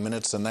 30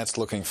 minutes, and that's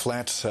looking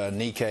flat.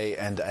 Nikkei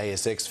and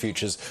ASX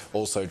futures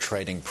also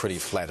trading pretty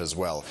flat as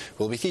well.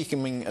 We'll be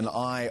keeping an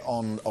eye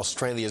on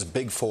Australia's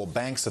big 4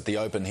 banks at the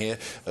open here.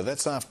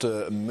 That's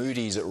after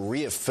Moody's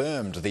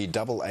reaffirmed the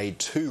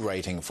AA2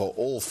 rating for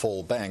all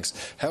 4 banks.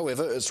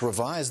 However, it's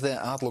revised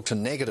their outlook to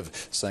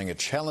negative, saying a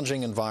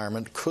challenging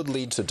environment could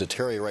lead to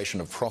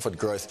deterioration of profit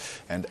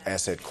growth and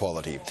asset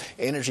quality.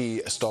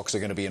 Energy stocks are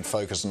going to be in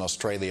focus in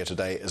Australia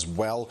today as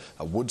well.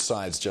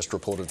 Woodside's just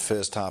reported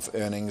first half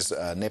earnings,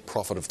 net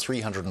profit of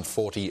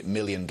 $340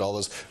 million.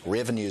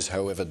 Revenues,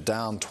 however,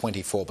 down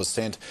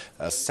 24%.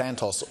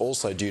 Santos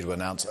also due to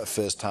announce a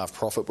first half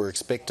profit. We're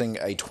expecting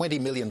a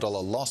 $20 million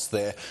loss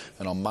there.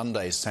 And on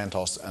Monday,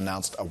 Santos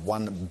announced a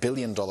 $1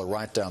 billion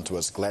write-down to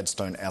its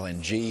Gladstone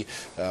LNG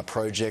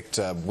project.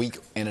 Weak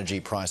energy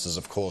prices,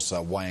 of course,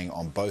 weighing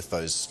on both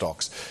those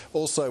stocks.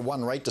 Also,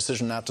 one rate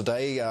decision out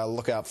today.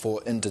 Look out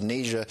for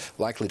Indonesia,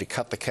 likely to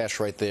cut the cash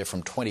rate there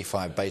from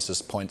 25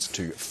 basis points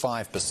to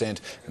 5%.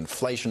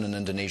 Inflation in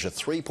Indonesia,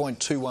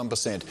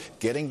 3.21%,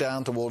 getting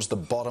down towards the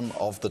bottom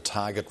of the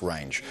target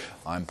range.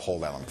 I'm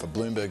Paul Allen for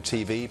Bloomberg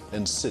TV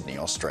in Sydney,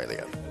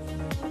 Australia.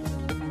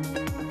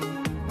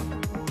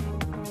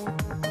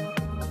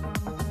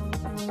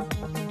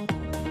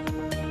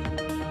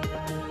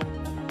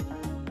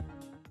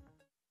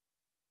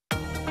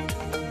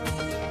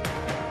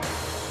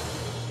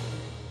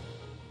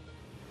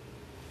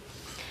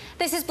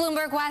 This is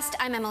Bloomberg West.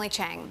 I'm Emily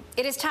Chang.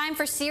 It is time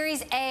for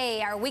Series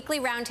A, our weekly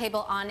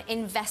roundtable on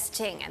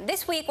investing. And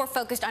this week, we're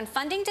focused on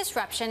funding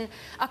disruption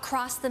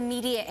across the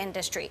media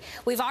industry.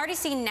 We've already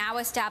seen now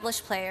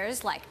established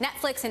players like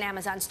Netflix and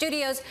Amazon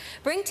Studios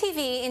bring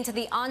TV into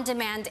the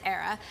on-demand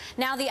era.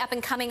 Now the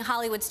up-and-coming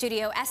Hollywood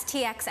studio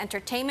STX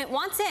Entertainment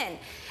wants in.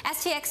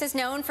 STX is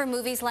known for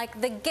movies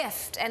like The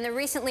Gift and the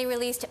recently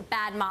released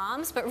Bad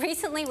Moms, but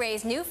recently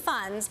raised new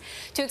funds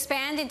to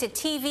expand into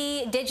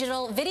TV,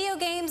 digital, video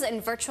games,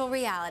 and virtual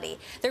reality.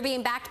 They're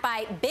being backed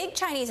by big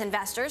Chinese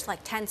investors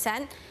like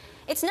Tencent.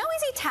 It's no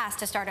easy task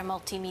to start a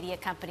multimedia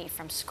company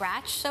from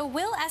scratch, so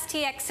will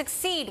STX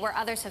succeed where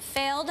others have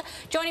failed?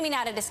 Joining me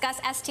now to discuss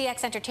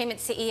STX Entertainment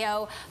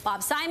CEO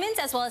Bob Simons,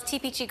 as well as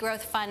TPG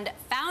Growth Fund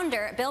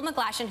founder Bill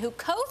McGlashan, who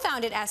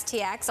co-founded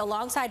STX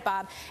alongside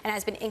Bob and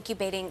has been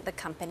incubating the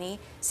company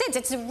since.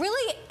 It's a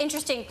really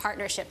interesting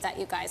partnership that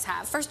you guys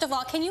have. First of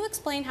all, can you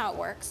explain how it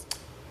works?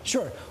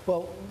 Sure.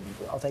 Well,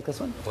 I'll take this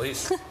one.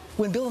 Please.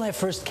 When Bill and I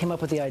first came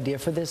up with the idea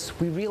for this,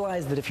 we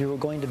realized that if you were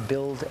going to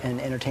build an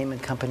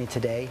entertainment company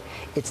today,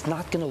 it's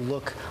not going to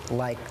look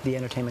like the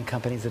entertainment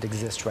companies that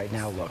exist right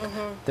now look.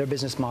 Their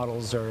business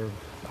models are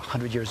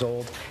 100 years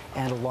old,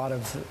 and a lot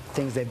of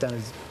things they've done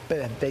has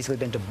basically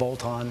been to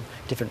bolt on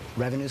different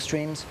revenue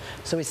streams.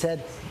 So we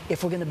said,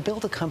 if we're going to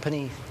build a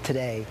company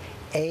today,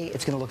 A,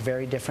 it's going to look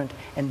very different,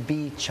 and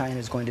B, China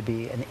is going to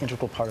be an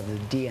integral part of the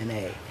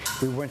DNA.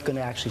 We weren't going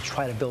to actually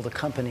try to build a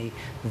company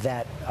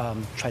that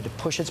tried to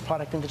push its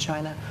product into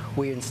China.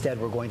 We instead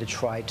were going to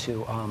try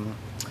to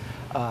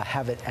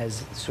have it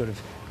as sort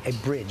of a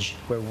bridge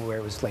where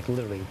it was like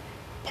literally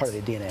part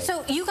of the DNA.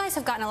 So you guys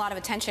have gotten a lot of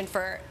attention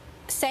for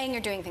saying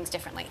you're doing things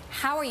differently.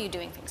 How are you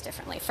doing things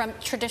differently from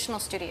traditional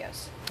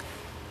studios?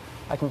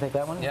 I can take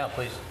that one? Yeah,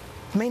 please.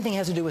 The main thing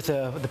has to do with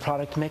the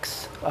product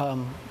mix.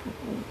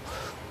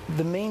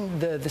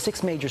 The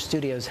 6 major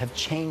studios have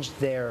changed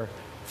their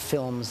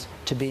films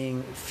to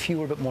being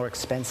fewer but more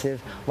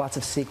expensive, lots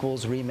of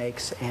sequels,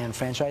 remakes, and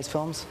franchise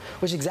films,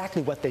 which is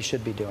exactly what they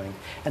should be doing.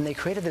 And they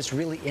created this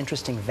really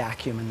interesting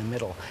vacuum in the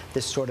middle,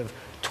 this sort of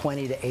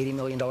 $20 to $80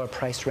 million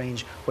price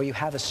range where you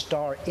have a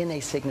star in a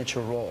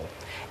signature role.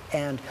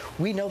 And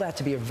we know that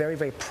to be a very,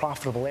 very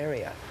profitable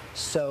area.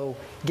 So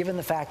given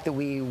the fact that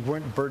we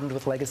weren't burdened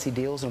with legacy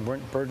deals and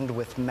weren't burdened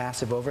with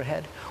massive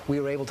overhead, we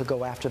were able to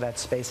go after that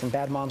space. And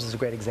Bad Moms is a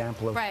great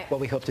example of what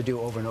we hope to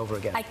do over and over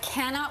again. I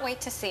cannot wait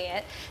to see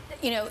it.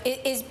 You know,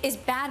 is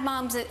Bad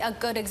Moms a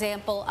good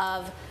example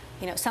of,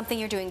 you know, something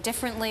you're doing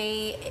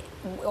differently,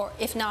 or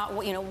if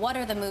not, you know, what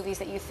are the movies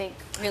that you think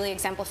really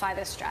exemplify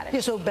this strategy?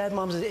 Yeah, so Bad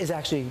Moms is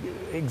actually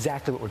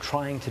exactly what we're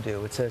trying to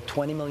do. It's a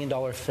 $20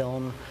 million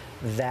film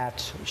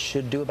that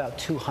should do about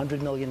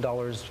 $200 million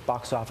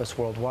box office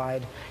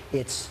worldwide.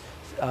 It's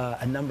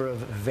a number of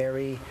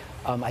very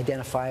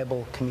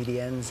identifiable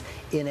comedians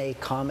in a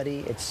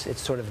comedy.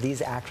 It's sort of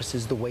these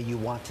actresses the way you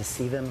want to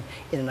see them,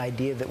 in an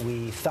idea that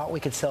we thought we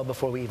could sell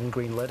before we even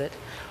greenlit it.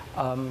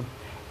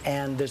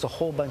 And there's a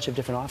whole bunch of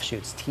different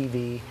offshoots,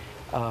 TV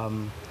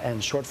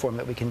and short form,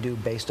 that we can do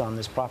based on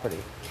this property.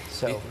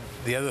 So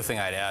the other thing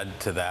I'd add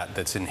to that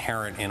that's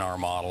inherent in our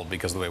model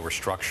because of the way we're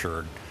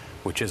structured,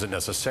 which isn't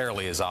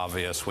necessarily as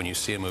obvious when you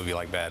see a movie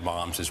like Bad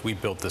Moms, is we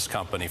built this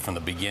company from the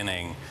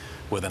beginning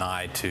with an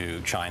eye to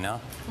China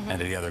and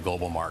to the other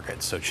global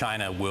markets. So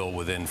China will,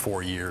 within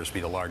 4 years, be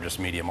the largest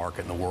media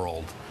market in the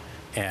world.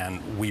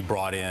 And we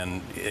brought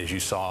in, as you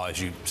saw, as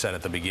you said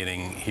at the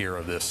beginning here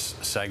of this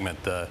segment,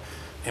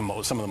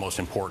 some of the most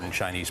important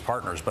Chinese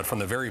partners. But from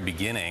the very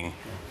beginning,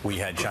 we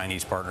had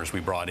Chinese partners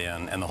we brought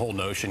in, and the whole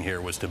notion here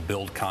was to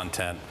build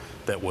content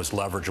that was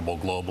leverageable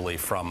globally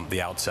from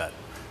the outset,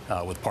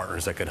 with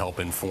partners that could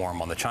help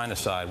inform on the China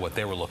side what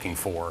they were looking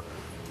for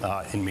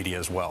in media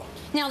as well.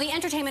 Now, the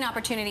entertainment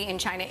opportunity in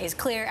China is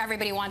clear.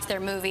 Everybody wants their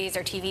movies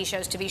or TV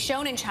shows to be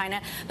shown in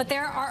China, but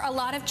there are a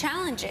lot of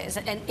challenges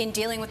in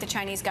dealing with the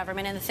Chinese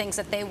government and the things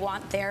that they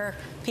want their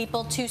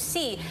people to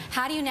see.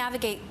 How do you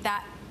navigate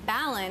that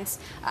balance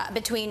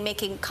between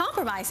making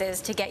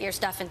compromises to get your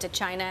stuff into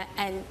China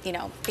and, you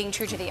know, being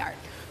true to the art?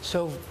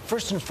 So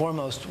first and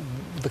foremost,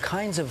 the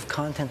kinds of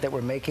content that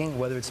we're making,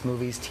 whether it's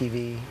movies,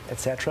 TV,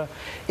 etc.,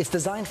 it's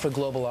designed for a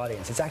global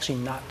audience. It's actually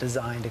not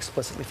designed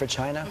explicitly for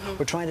China.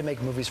 We're trying to make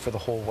movies for the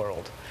whole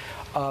world.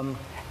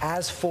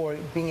 As for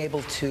being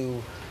able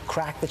to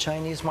crack the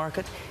Chinese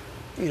market,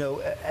 you know,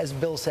 as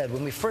Bill said,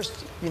 when we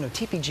first, you know,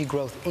 TPG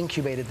Growth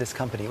incubated this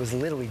company, it was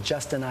literally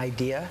just an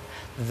idea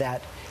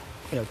that,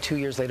 you know, 2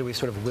 years later we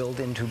sort of willed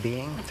into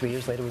being. 3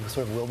 years later we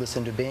sort of willed this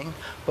into being.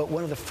 But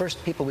one of the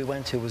first people we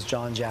went to was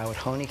John Zhao at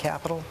Honey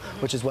Capital,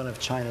 which is one of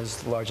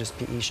China's largest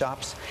PE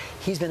shops.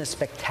 He's been a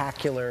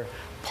spectacular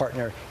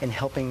partner in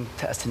helping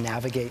us to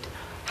navigate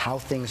how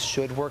things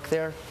should work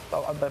there.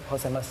 But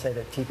plus I must say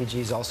that TPG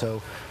is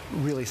also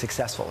really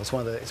successful. It's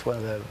one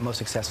of the most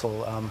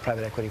successful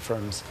private equity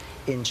firms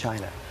in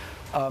China.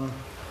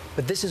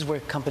 But this is where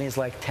companies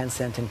like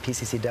Tencent and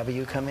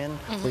PCCW come in.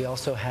 We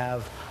also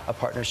have a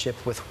partnership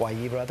with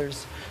Huayi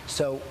Brothers.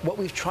 So what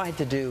we've tried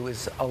to do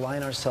is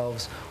align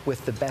ourselves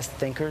with the best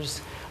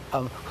thinkers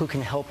who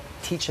can help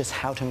teach us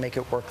how to make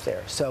it work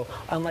there. So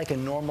unlike a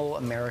normal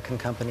American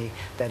company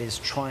that is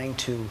trying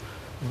to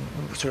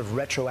sort of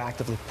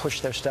retroactively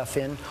push their stuff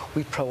in,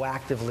 we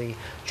proactively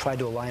try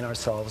to align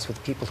ourselves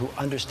with people who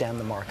understand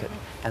the market.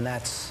 And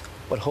that's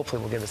what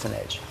hopefully will give us an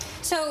edge.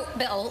 So,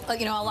 Bill,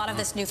 you know, a lot of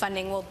this new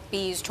funding will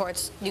be used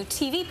towards new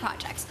TV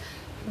projects.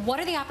 What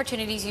are the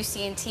opportunities you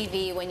see in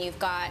TV when you've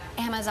got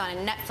Amazon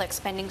and Netflix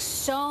spending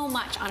so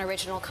much on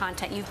original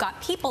content? You've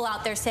got people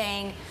out there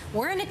saying,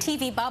 we're in a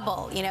TV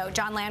bubble. You know,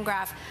 John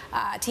Landgraf,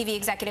 TV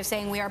executive,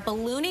 saying we are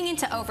ballooning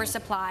into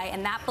oversupply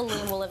and that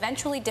balloon will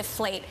eventually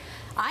deflate.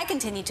 I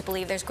continue to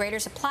believe there's greater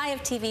supply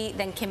of TV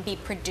than can be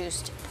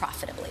produced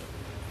profitably.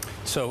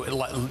 So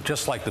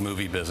just like the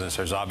movie business,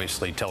 there's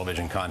obviously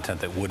television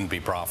content that wouldn't be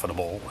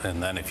profitable,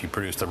 and then if you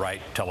produce the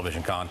right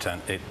television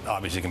content, it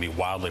obviously can be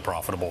wildly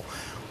profitable.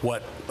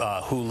 What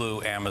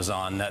Hulu,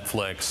 Amazon,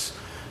 Netflix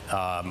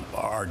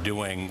are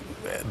doing,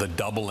 the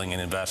doubling in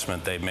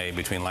investment they've made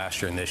between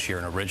last year and this year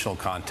in original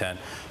content,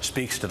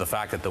 speaks to the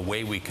fact that the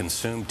way we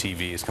consume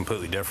TV is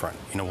completely different.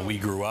 You know, when we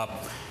grew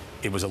up,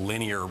 it was a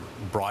linear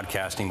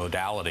broadcasting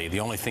modality.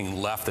 The only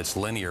thing left that's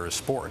linear is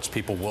sports.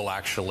 People will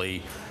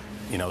actually,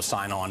 you know,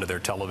 sign on to their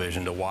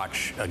television to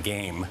watch a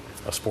game,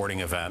 a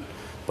sporting event.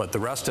 But the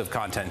rest of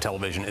content and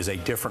television is a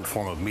different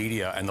form of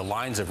media, and the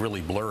lines have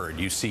really blurred.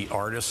 You see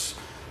artists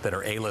that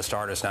are A-list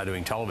artists now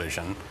doing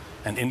television.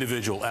 An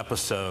individual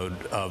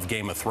episode of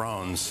Game of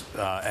Thrones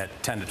at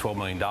 $10 to $12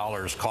 million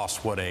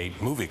costs what a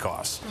movie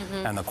costs.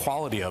 And the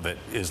quality of it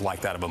is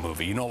like that of a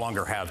movie. You no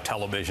longer have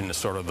television as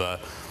sort of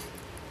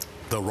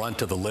the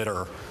runt of the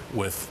litter,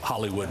 with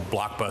Hollywood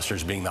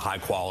blockbusters being the high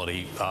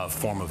quality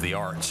form of the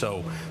art.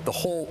 So the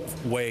whole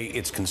way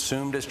it's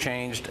consumed has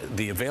changed.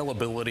 The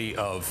availability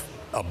of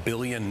 1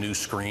 billion new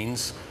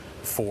screens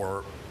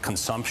for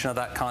consumption of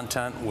that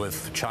content,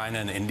 with China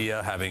and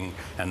India having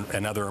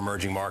and other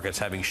emerging markets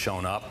having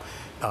shown up,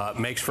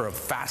 makes for a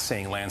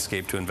fascinating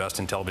landscape to invest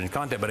in television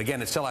content. But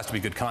again, it still has to be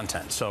good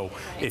content. So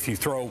if you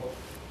throw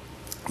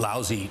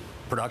lousy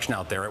production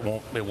out there, it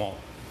won't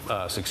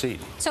succeed.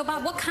 So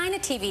Bob, what kind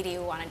of TV do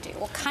you want to do?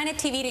 What kind of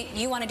TV do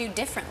you want to do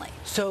differently?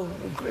 So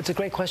it's a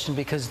great question,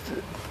 because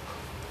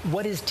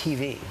what is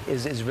TV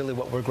is really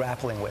what we're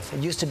grappling with.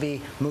 It used to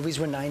be movies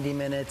were 90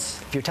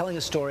 minutes. If you're telling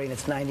a story and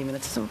it's 90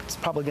 minutes, it's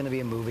probably going to be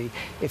a movie.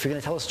 If you're going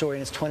to tell a story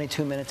and it's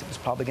 22 minutes, it was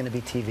probably going to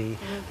be TV.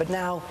 But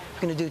now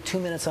you're going to do 2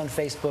 minutes on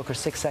Facebook or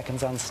 6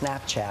 seconds on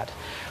Snapchat.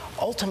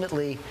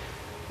 Ultimately,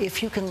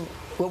 if you can,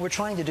 what we're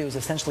trying to do is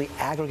essentially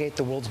aggregate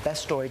the world's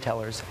best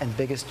storytellers and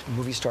biggest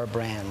movie star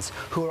brands,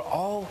 who are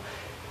all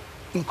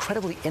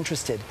incredibly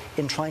interested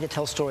in trying to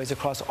tell stories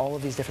across all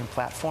of these different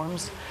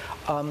platforms.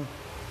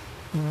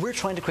 We're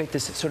trying to create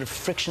this sort of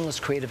frictionless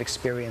creative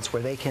experience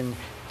where they can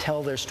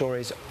tell their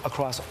stories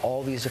across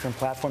all these different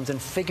platforms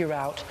and figure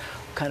out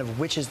kind of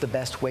which is the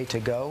best way to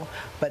go.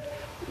 But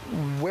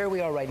where we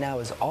are right now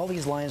is all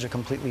these lines are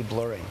completely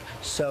blurring.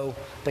 So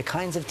the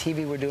kinds of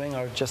TV we're doing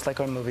are just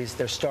like our movies.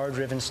 They're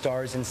star-driven,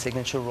 stars in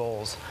signature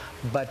roles.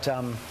 But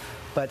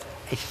I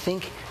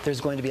think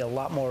there's going to be a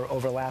lot more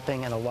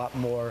overlapping and a lot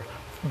more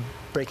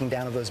breaking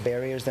down of those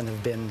barriers than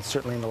have been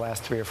certainly in the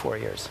last 3 or 4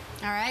 years.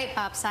 All right,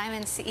 Bob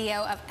Simon,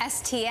 CEO of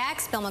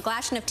STX, Bill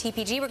McGlashan of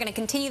TPG. We're going to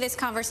continue this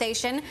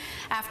conversation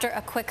after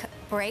a quick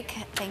break.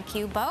 Thank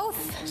you both.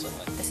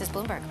 Absolutely. This is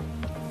Bloomberg.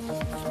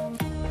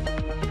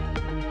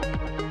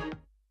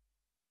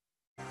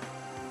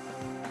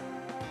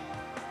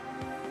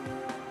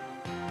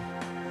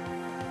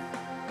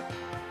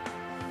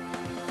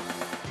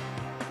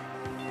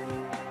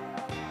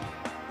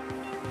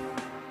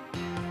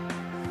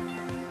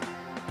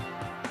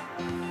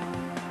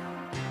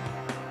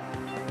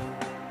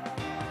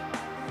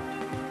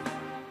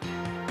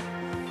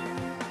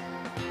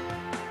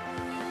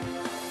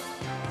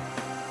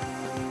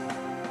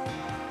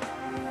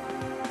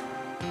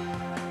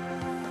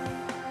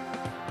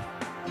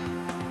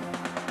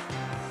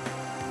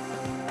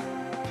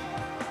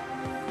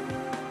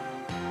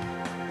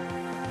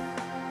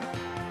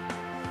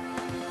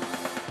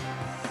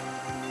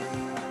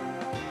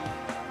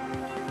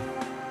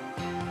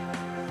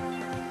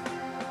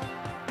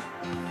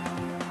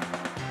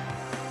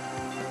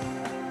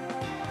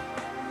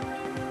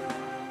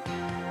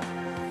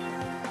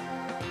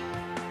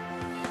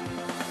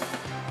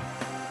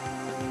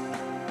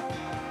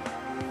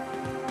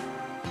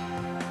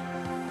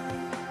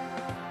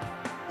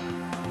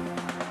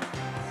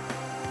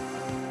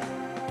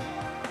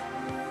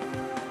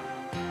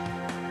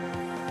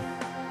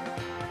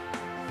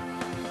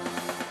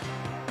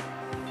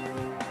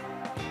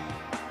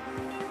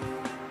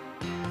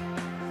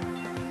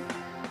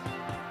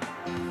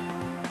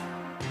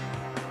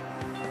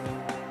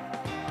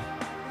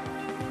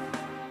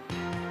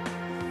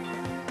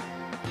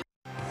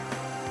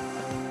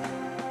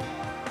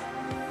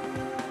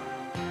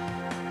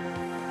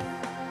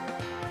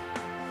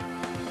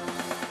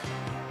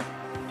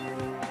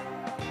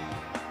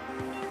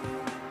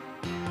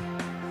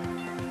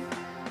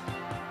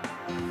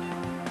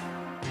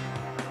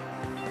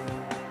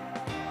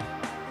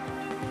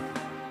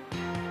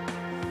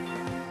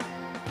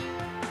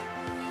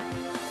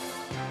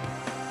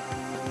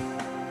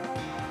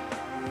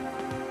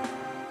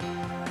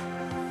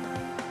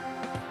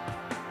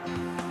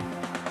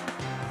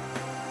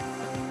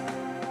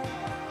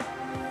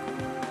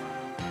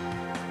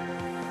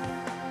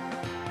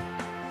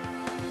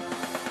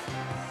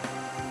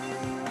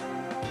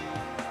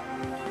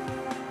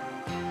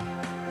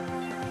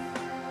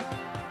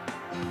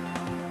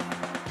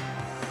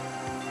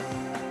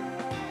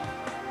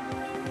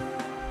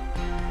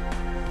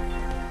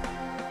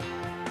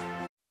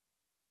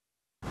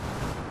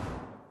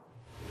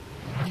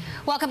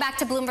 Welcome back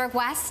to Bloomberg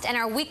West and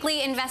our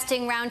weekly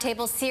investing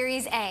roundtable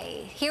Series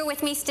A. Here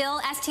with me still,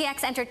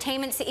 STX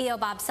Entertainment CEO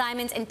Bob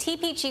Simons and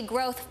TPG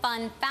Growth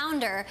Fund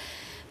founder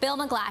Bill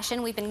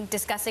McGlashan. We've been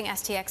discussing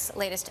STX's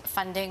latest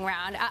funding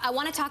round. I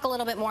want to talk a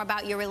little bit more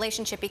about your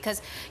relationship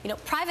because, you know,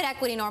 private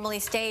equity normally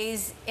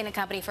stays in a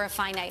company for a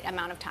finite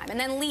amount of time and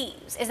then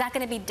leaves. Is that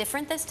going to be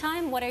different this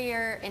time? What are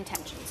your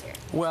intentions here?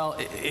 Well,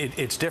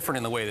 it's different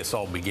in the way this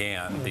all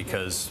began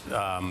because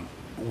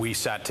we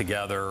sat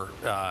together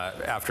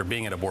after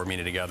being at a board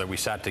meeting together. We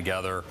sat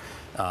together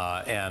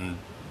and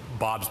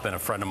Bob's been a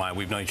friend of mine.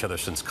 We've known each other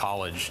since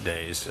college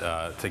days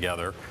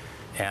together.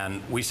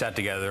 And we sat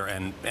together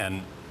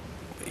and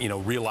you know,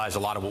 realized a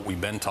lot of what we've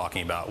been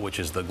talking about, which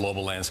is the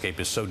global landscape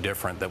is so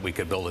different that we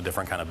could build a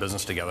different kind of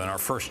business together. And our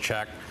first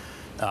check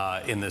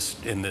in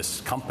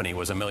this company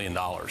was $1 million.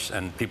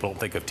 And people don't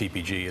think of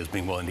TPG as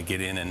being willing to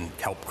get in and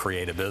help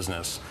create a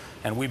business.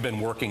 And we've been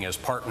working as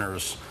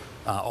partners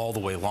all the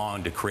way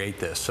along to create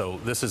this. So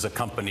this is a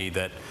company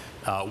that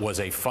was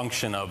a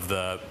function of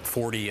the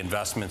 40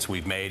 investments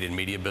we've made in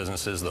media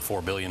businesses, the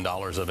 $4 billion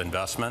of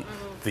investment,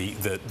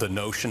 the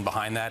notion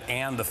behind that,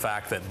 and the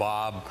fact that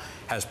Bob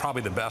has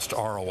probably the best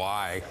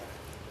ROI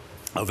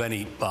of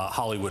any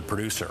Hollywood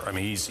producer. I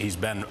mean, he's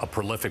been a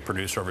prolific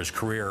producer over his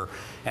career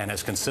and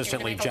has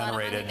consistently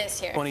generated.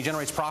 When he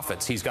generates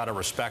profits, he's got a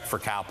respect for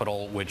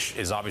capital, which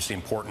is obviously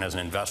important as an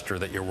investor,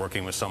 that you're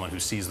working with someone who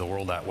sees the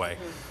world that way.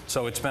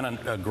 So it's been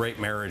a great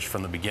marriage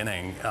from the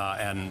beginning,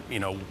 and you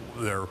know,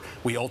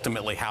 we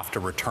ultimately have to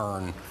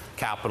return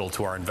capital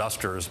to our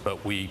investors,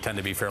 but we tend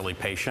to be fairly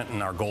patient,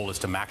 and our goal is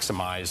to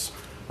maximize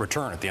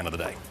return at the end of the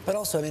day. But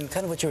also, I mean,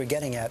 kind of what you were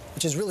getting at,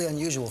 which is really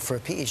unusual for a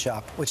PE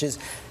shop, which is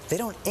they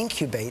don't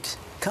incubate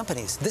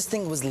companies. This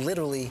thing was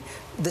literally,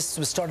 this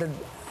was started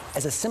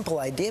as a simple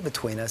idea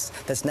between us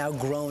that's now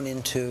grown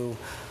into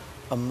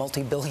a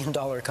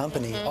multi-billion-dollar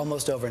company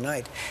almost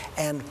overnight.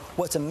 And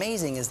what's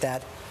amazing is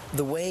that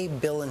the way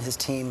Bill and his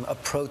team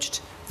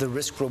approached the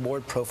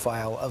risk-reward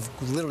profile of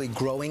literally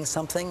growing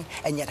something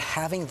and yet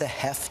having the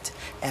heft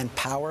and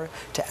power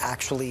to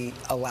actually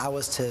allow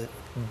us to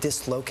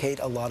dislocate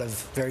a lot of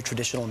very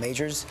traditional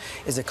majors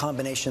is a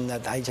combination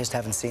that I just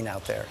haven't seen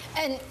out there.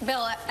 And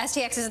Bill,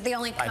 STX is the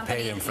only company I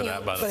paid him for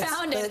that, by the way.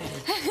 Founded.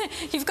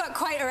 You've got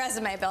quite a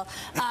resume, Bill.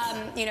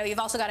 You know, you've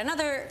also got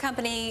another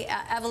company,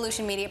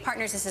 Evolution Media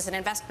Partners. This is an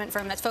investment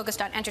firm that's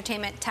focused on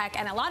entertainment, tech,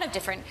 and a lot of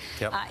different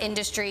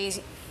industries.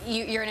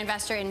 You're an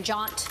investor in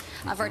Jaunt,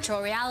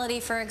 virtual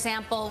reality, for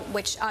example,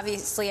 which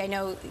obviously I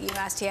know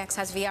STX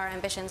has VR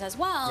ambitions as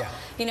well.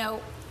 You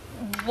know,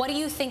 what do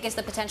you think is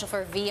the potential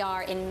for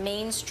VR in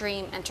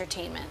mainstream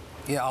entertainment?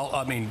 Yeah,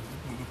 I mean,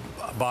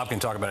 Bob can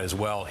talk about it as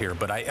well here,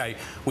 but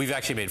we've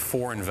actually made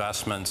 4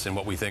 investments in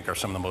what we think are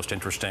some of the most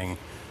interesting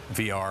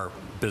VR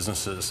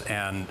businesses,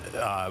 and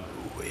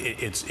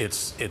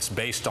it's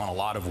based on a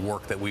lot of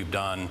work that we've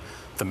done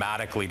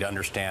thematically to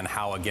understand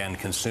how, again,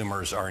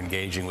 consumers are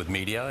engaging with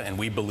media, and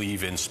we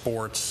believe in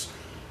sports,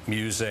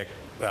 music,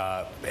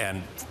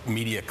 and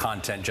media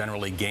content,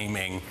 generally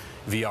gaming.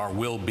 VR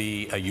will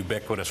be a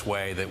ubiquitous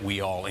way that we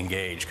all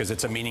engage because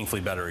it's a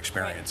meaningfully better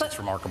experience. It's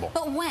remarkable.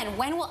 But when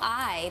will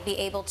I be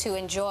able to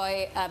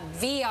enjoy a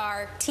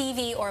VR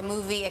TV or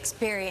movie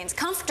experience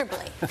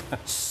comfortably?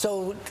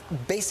 So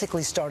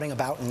basically starting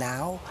about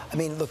now, I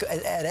mean, look,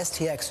 at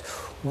STX,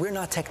 we're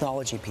not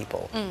technology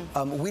people.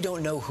 We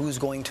don't know who's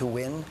going to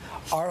win.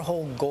 Our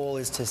whole goal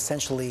is to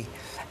essentially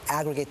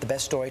aggregate the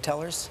best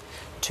storytellers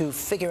to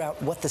figure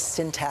out what the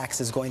syntax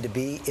is going to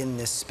be in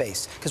this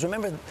space. Because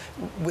remember,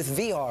 with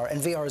VR,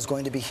 and VR is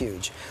going to be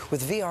huge,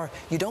 with VR,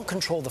 you don't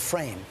control the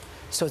frame.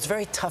 So it's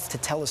very tough to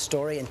tell a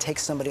story and take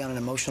somebody on an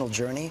emotional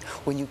journey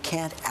when you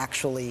can't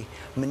actually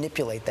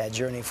manipulate that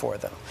journey for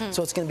them.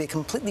 So it's going to be a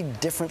completely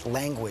different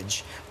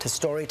language to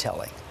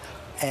storytelling.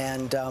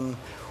 And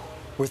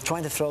we're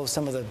trying to throw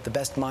some of the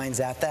best minds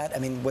at that. I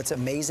mean, what's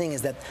amazing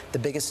is that the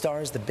biggest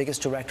stars, the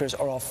biggest directors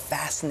are all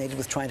fascinated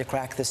with trying to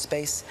crack this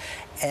space.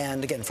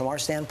 And again, from our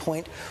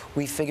standpoint,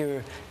 we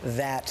figure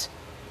that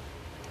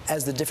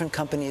as the different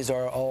companies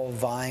are all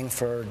vying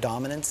for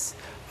dominance,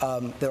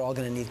 they're all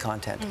going to need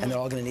content, and they're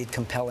all going to need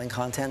compelling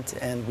content,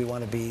 and we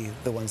want to be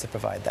the ones that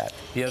provide that.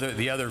 The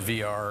other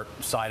VR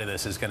side of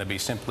this is going to be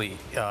simply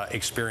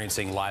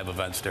experiencing live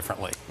events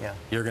differently.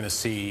 You're going to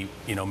see,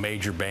 you know,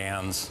 major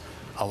bands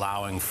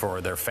allowing for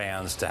their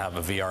fans to have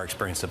a VR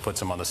experience that puts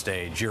them on the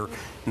stage. You're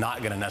not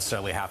going to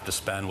necessarily have to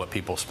spend what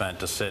people spent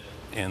to sit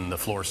in the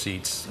floor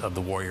seats of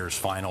the Warriors'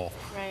 final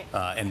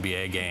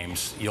NBA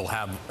games. You'll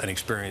have an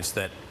experience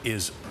that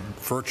is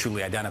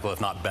virtually identical,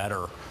 if not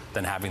better,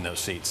 than having those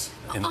seats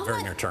in the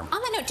very near term. On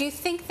that note, do you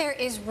think there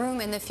is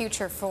room in the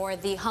future for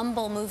the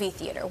humble movie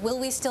theater? Will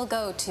we still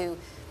go to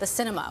the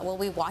cinema? Will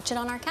we watch it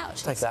on our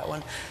couch? Like that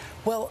one?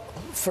 Well,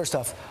 first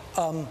off,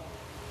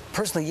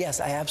 personally, yes,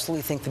 I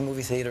absolutely think the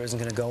movie theater isn't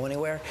going to go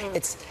anywhere.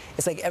 It's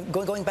like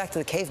going back to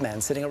the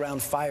caveman, sitting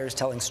around fires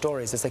telling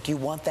stories. It's like you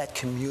want that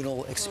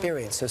communal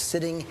experience. So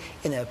sitting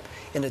in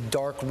a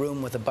dark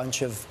room with a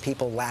bunch of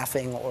people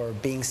laughing or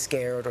being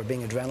scared or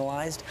being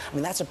adrenalized, I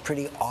mean, that's a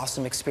pretty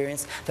awesome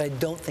experience that I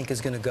don't think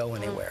is going to go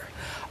anywhere.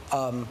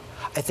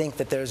 I think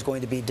that there's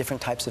going to be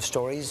different types of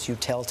stories you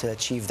tell to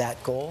achieve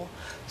that goal.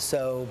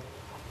 So,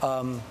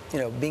 you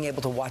know, being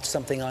able to watch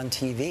something on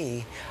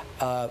TV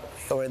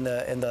or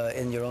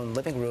in your own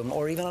living room,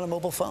 or even on a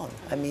mobile phone.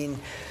 I mean,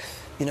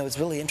 you know, it's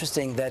really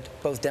interesting that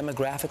both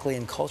demographically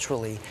and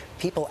culturally,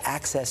 people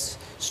access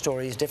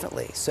stories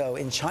differently. So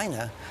in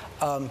China,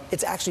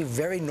 it's actually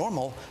very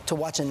normal to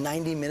watch a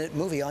 90-minute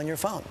movie on your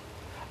phone.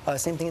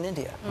 Same thing in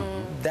India.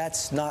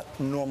 That's not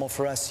normal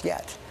for us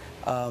yet.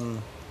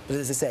 But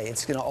as I say,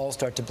 it's going to all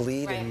start to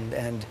bleed,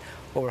 and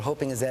what we're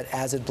hoping is that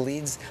as it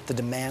bleeds, the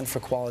demand for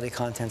quality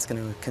content is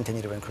going to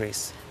continue to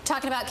increase.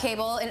 Talking about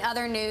cable, in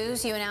other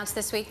news, you announced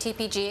this week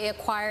TPG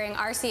acquiring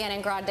RCN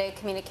and Grande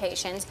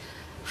Communications.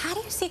 How do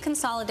you see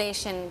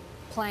consolidation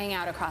playing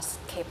out across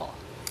cable?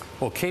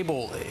 Well,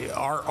 cable,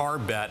 our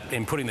bet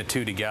in putting the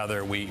two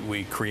together,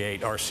 we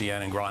create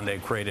RCN and Grande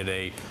created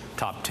a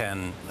top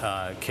 10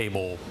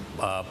 cable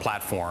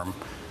platform.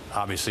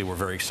 Obviously, we're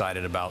very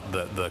excited about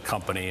the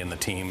company and the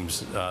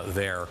teams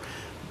there.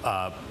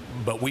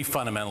 But we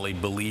fundamentally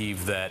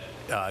believe that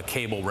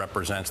cable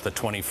represents the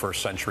 21st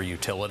century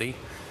utility.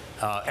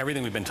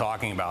 everything we've been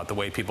talking about, the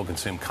way people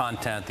consume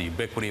content, the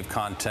ubiquity of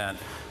content,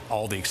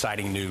 all the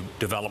exciting new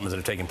developments that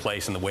are taking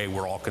place and the way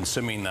we're all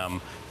consuming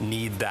them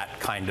need that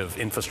kind of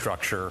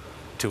infrastructure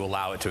to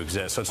allow it to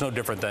exist. So it's no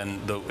different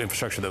than the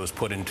infrastructure that was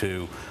put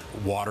into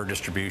water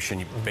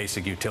distribution,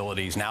 basic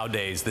utilities.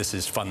 Nowadays, this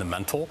is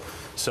fundamental.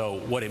 So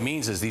what it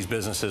means is these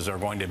businesses are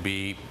going to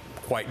be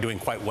doing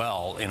quite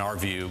well, in our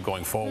view,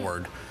 going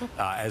forward,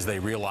 as they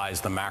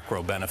realize the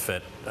macro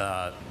benefit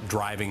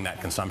driving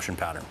that consumption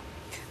pattern.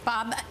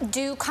 Bob,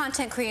 do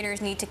content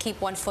creators need to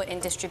keep one foot in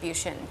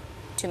distribution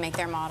to make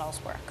their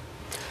models work?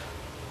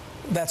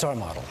 That's our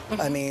model.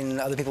 I mean,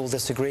 other people will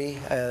disagree.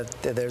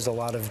 There's a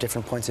lot of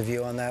different points of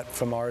view on that.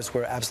 From ours,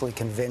 we're absolutely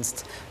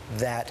convinced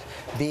that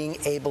being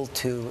able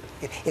to,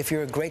 if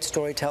you're a great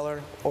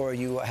storyteller or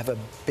you have a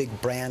big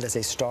brand as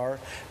a star,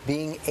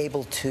 being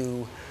able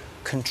to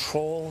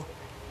control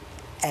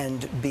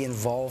and be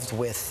involved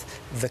with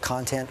the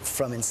content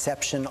from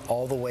inception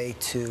all the way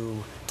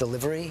to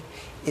delivery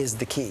is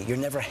the key. You're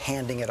never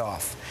handing it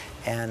off.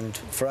 And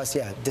for us,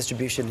 yeah,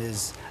 distribution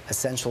is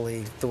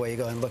essentially the way you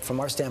go. And look,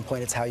 from our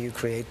standpoint, it's how you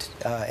create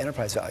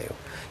enterprise value.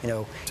 You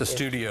know, it's a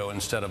studio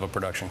instead of a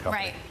production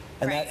company.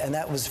 Right. And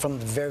that was from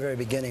the very, very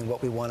beginning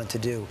what we wanted to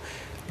do.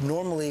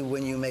 Normally,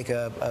 when you make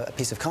a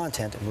piece of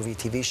content, a movie,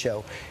 TV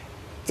show,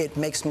 it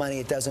makes money,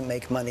 it doesn't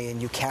make money,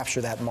 and you capture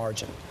that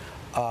margin.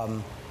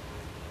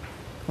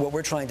 What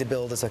we're trying to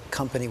build is a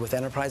company with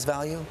enterprise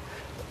value,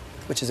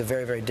 which is a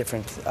very, very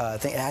different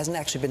thing. It hasn't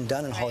actually been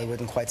done in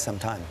Hollywood in quite some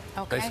time.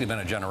 Okay. Basically been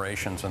a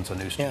generation since a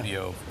new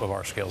studio of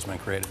our scale has been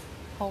created.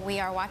 Well, we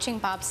are watching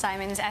Bob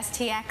Simons,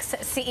 STX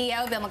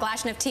CEO, Bill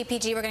McGlashan of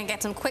TPG. We're going to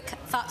get some quick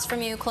thoughts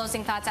from you,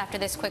 closing thoughts after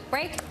this quick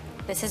break.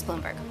 This is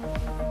Bloomberg.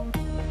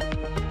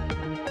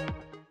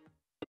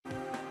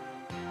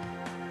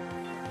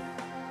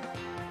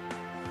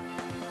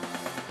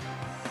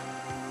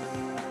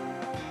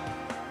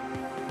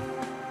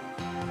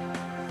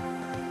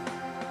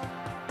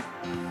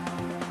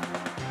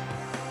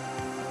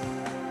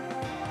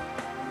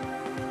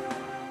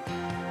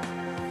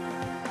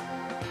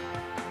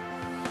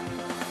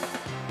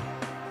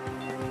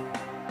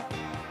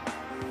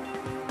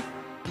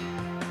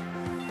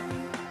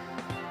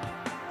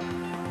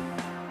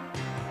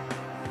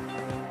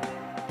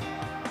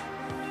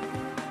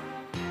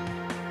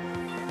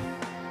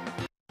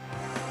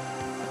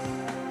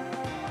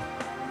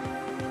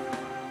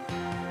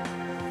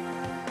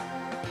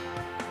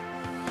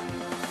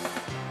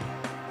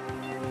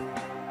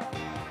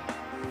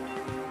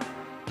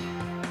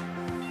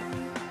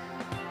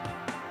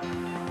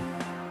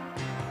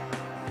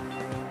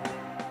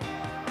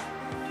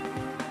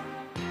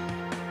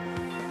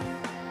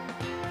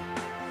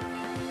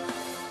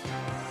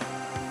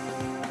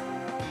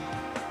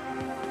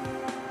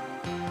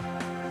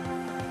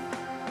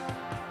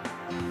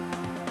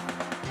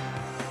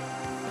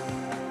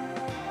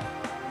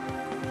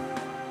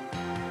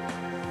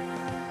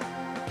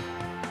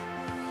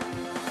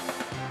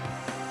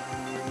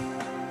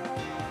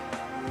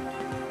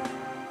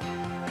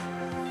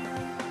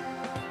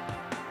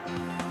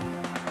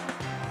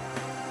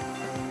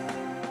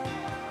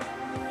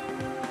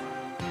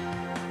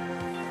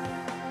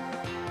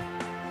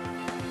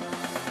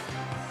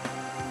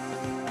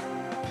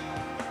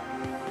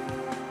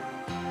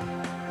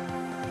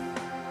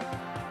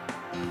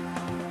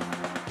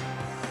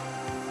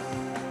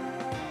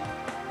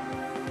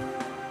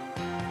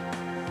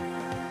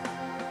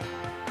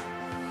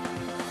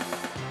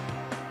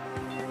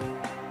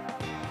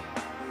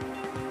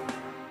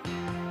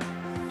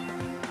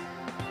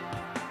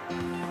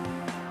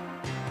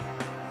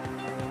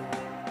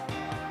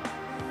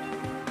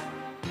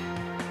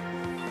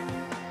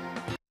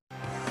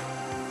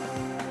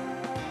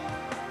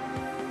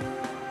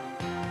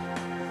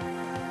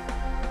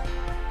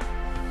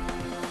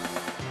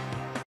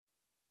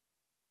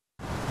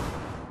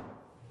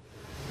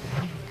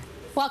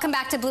 Welcome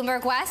back to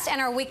Bloomberg West and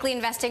our weekly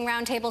investing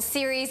roundtable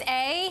Series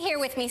A. Here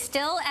with me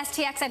still,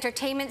 STX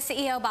Entertainment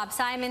CEO Bob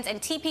Simons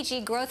and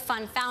TPG Growth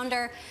Fund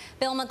founder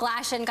Bill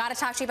McGlashan. Got to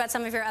talk to you about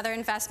some of your other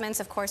investments,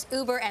 of course,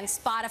 Uber and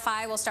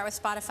Spotify. We'll start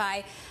with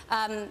Spotify.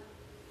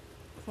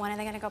 When are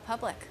they going to go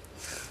public?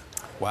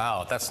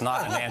 Wow, that's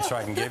not an answer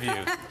I can give you.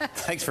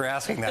 Thanks for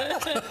asking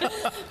that.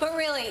 But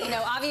really, you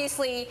know,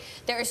 obviously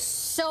there is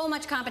so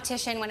much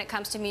competition when it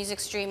comes to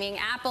music streaming.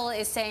 Apple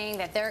is saying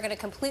that they're going to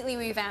completely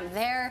revamp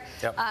their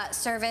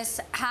service.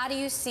 How do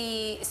you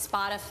see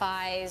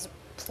Spotify's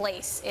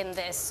place in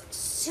this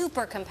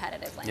super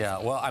competitive landscape? Yeah,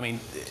 well, I mean,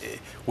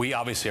 we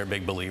obviously are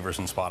big believers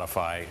in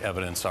Spotify.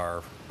 Evidence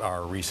our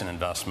recent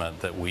investment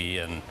that we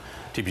and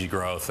TPG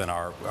Growth and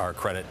our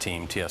credit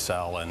team,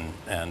 TSL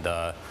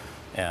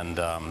and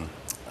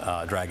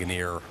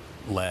Dragoneer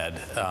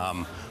led.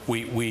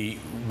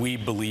 We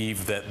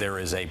believe that there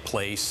is a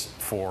place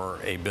for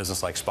a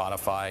business like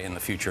Spotify in the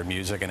future of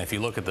music. And if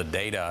you look at the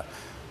data,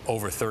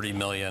 over 30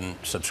 million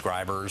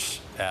subscribers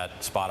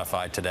at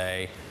Spotify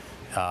today.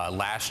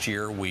 Last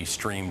year, we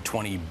streamed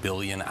 20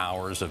 billion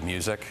hours of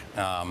music.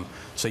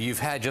 So you've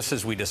had, just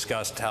as we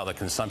discussed how the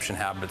consumption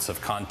habits of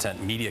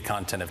content, media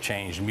content have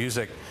changed,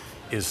 music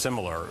is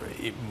similar.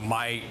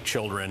 My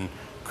children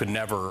could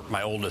never,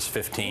 my oldest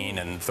 15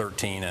 and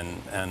 13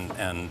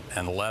 and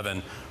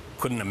 11,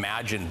 couldn't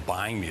imagine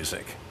buying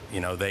music. You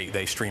know,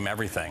 they stream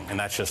everything, and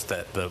that's just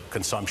the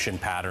consumption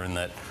pattern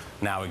that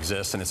now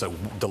exists, and it's a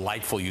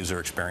delightful user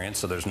experience,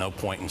 so there's no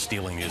point in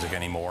stealing music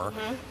anymore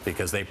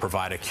because they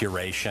provide a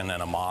curation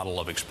and a model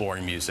of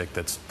exploring music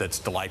that's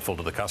delightful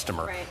to the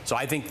customer. Right. So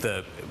I think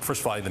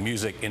first of all, the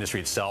music industry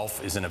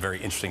itself is in a very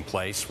interesting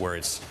place where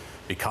it's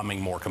becoming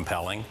more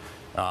compelling,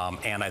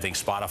 and I think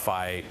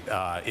Spotify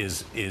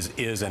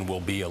is and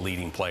will be a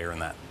leading player in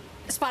that.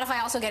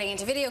 Spotify also getting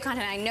into video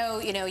content. I know,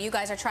 you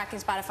guys are tracking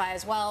Spotify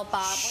as well,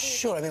 Bob.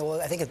 Sure. I mean, well,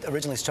 I think it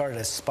originally started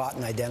as Spot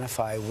and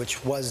Identify,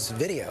 which was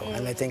video,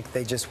 and I think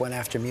they just went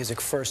after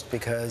music first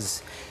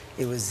because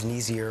it was an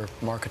easier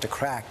market to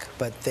crack.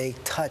 But they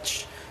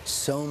touch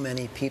so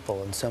many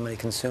people and so many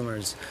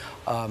consumers.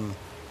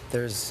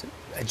 There's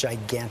a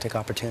gigantic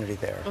opportunity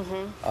there.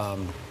 All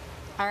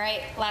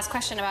right. Last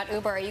question about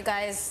Uber. Are you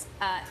guys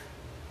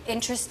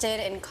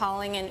interested in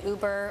calling an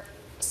Uber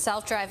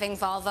self-driving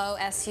Volvo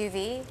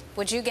SUV?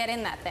 Would you get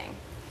in that thing?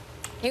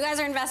 You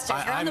guys are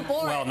investors. You're on the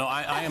board. Well, no,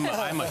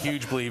 I'm a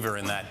huge believer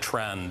in that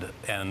trend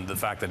and the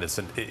fact that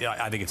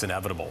I think it's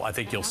inevitable. I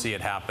think you'll see it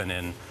happen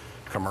in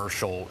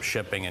commercial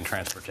shipping and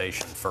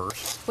transportation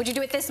first. Would you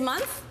do it this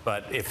month?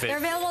 But if they're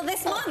available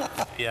this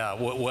month. Yeah,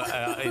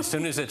 as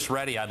soon as it's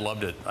ready, I'd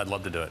love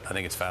to do it. I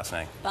think it's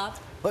fascinating. Bob?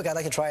 Look, I'd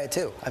like to try it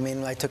too. I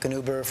mean, I took an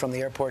Uber from the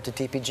airport to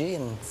TPG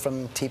and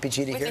from TPG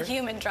to here. With a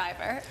human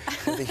driver.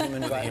 With a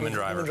human driver.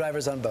 Human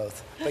drivers on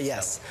both. But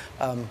yes,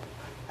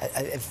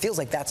 it feels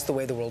like that's the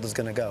way the world is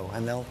going to go,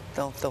 and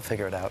they'll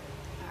figure it out.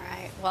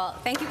 Well,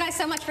 thank you guys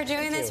so much for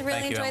doing this.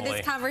 Really enjoyed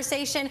this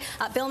conversation.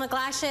 Bill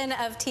McGlashan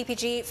of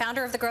TPG,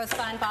 founder of the Growth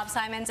Fund, Bob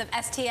Simons of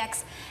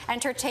STX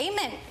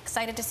Entertainment.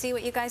 Excited to see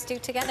what you guys do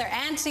together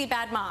and see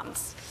Bad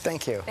Moms.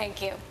 Thank you.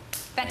 Thank you.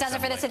 That does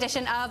it for this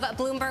edition of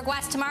Bloomberg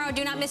West. Tomorrow,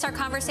 do not miss our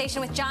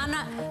conversation with John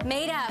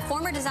Maida,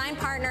 former design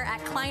partner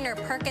at Kleiner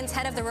Perkins,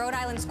 head of the Rhode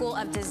Island School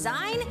of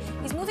Design.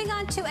 He's moving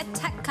on to a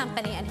tech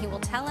company, and he will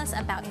tell us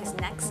about his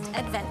next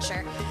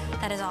adventure.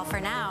 That is all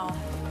for now.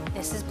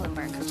 This is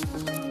Bloomberg.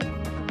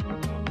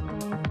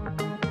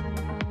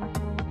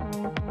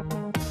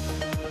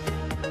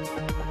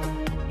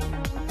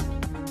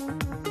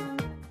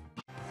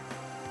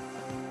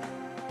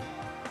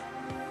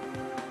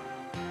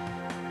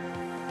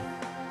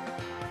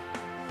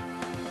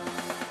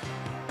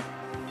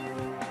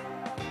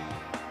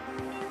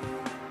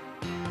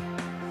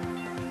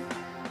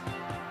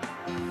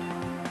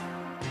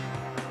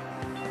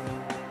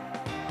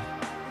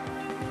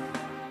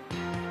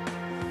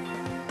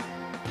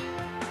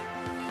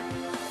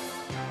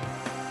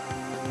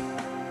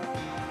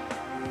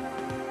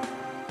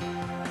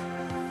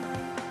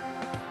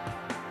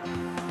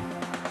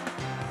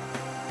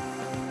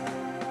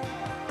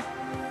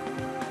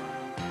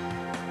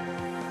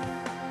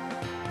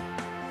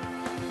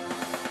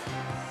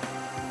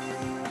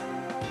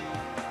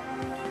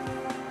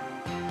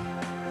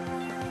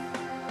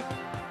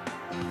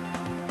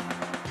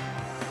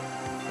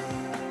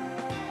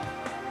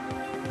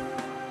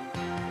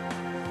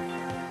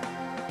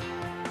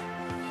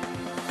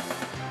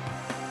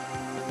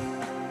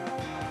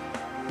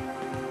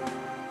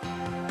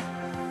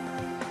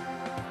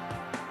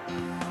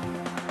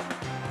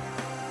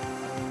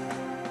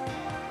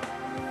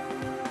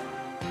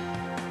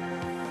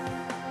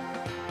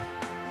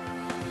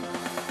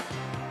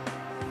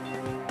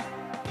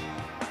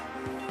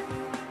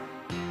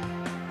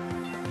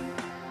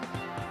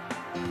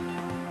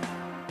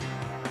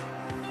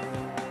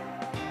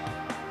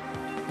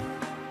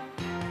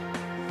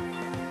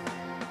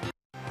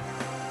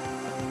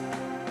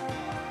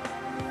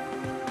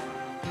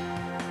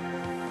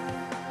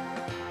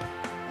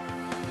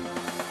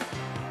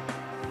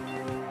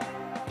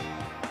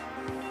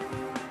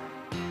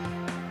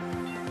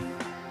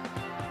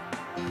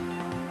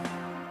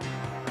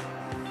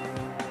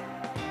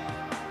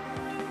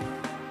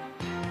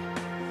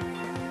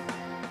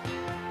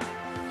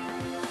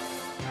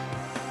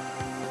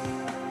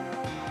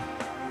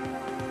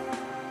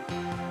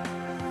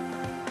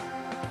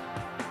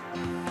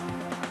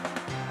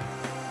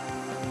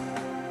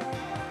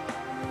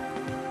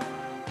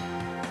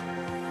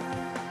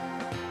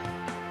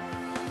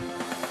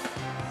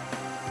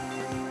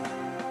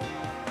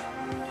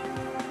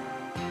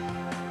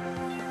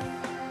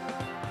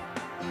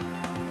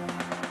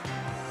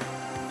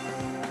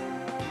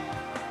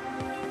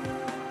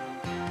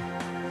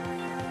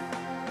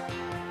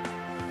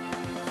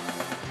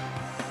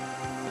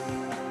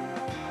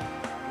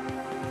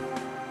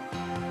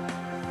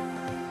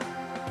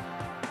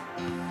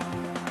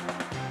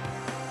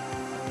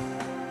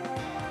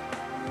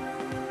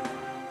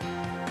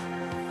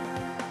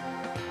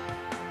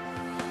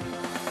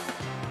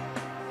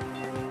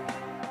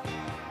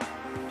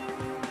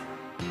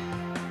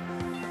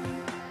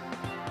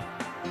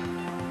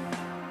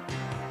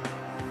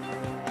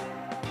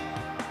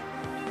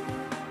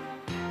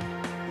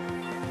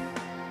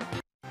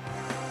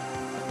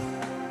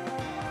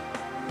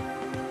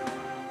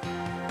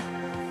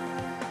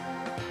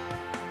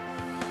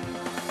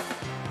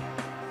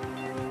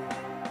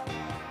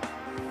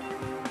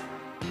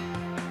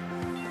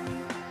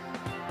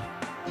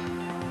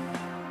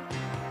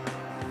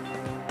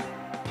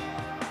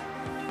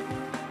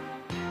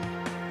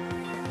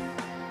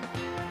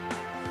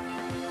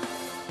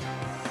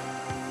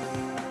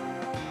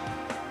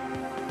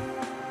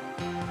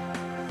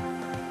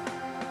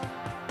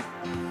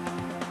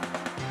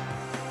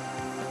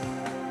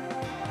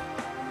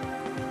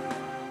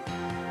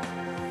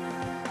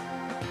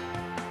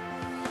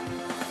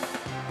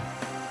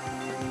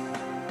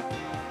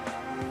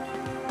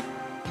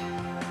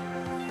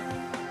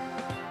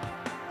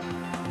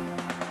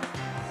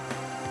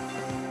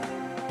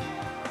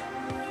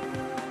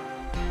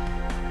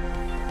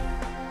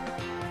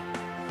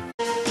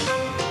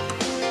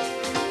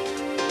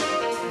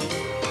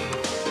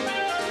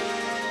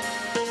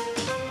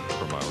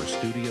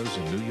 studios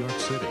in New York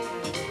City.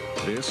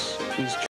 This is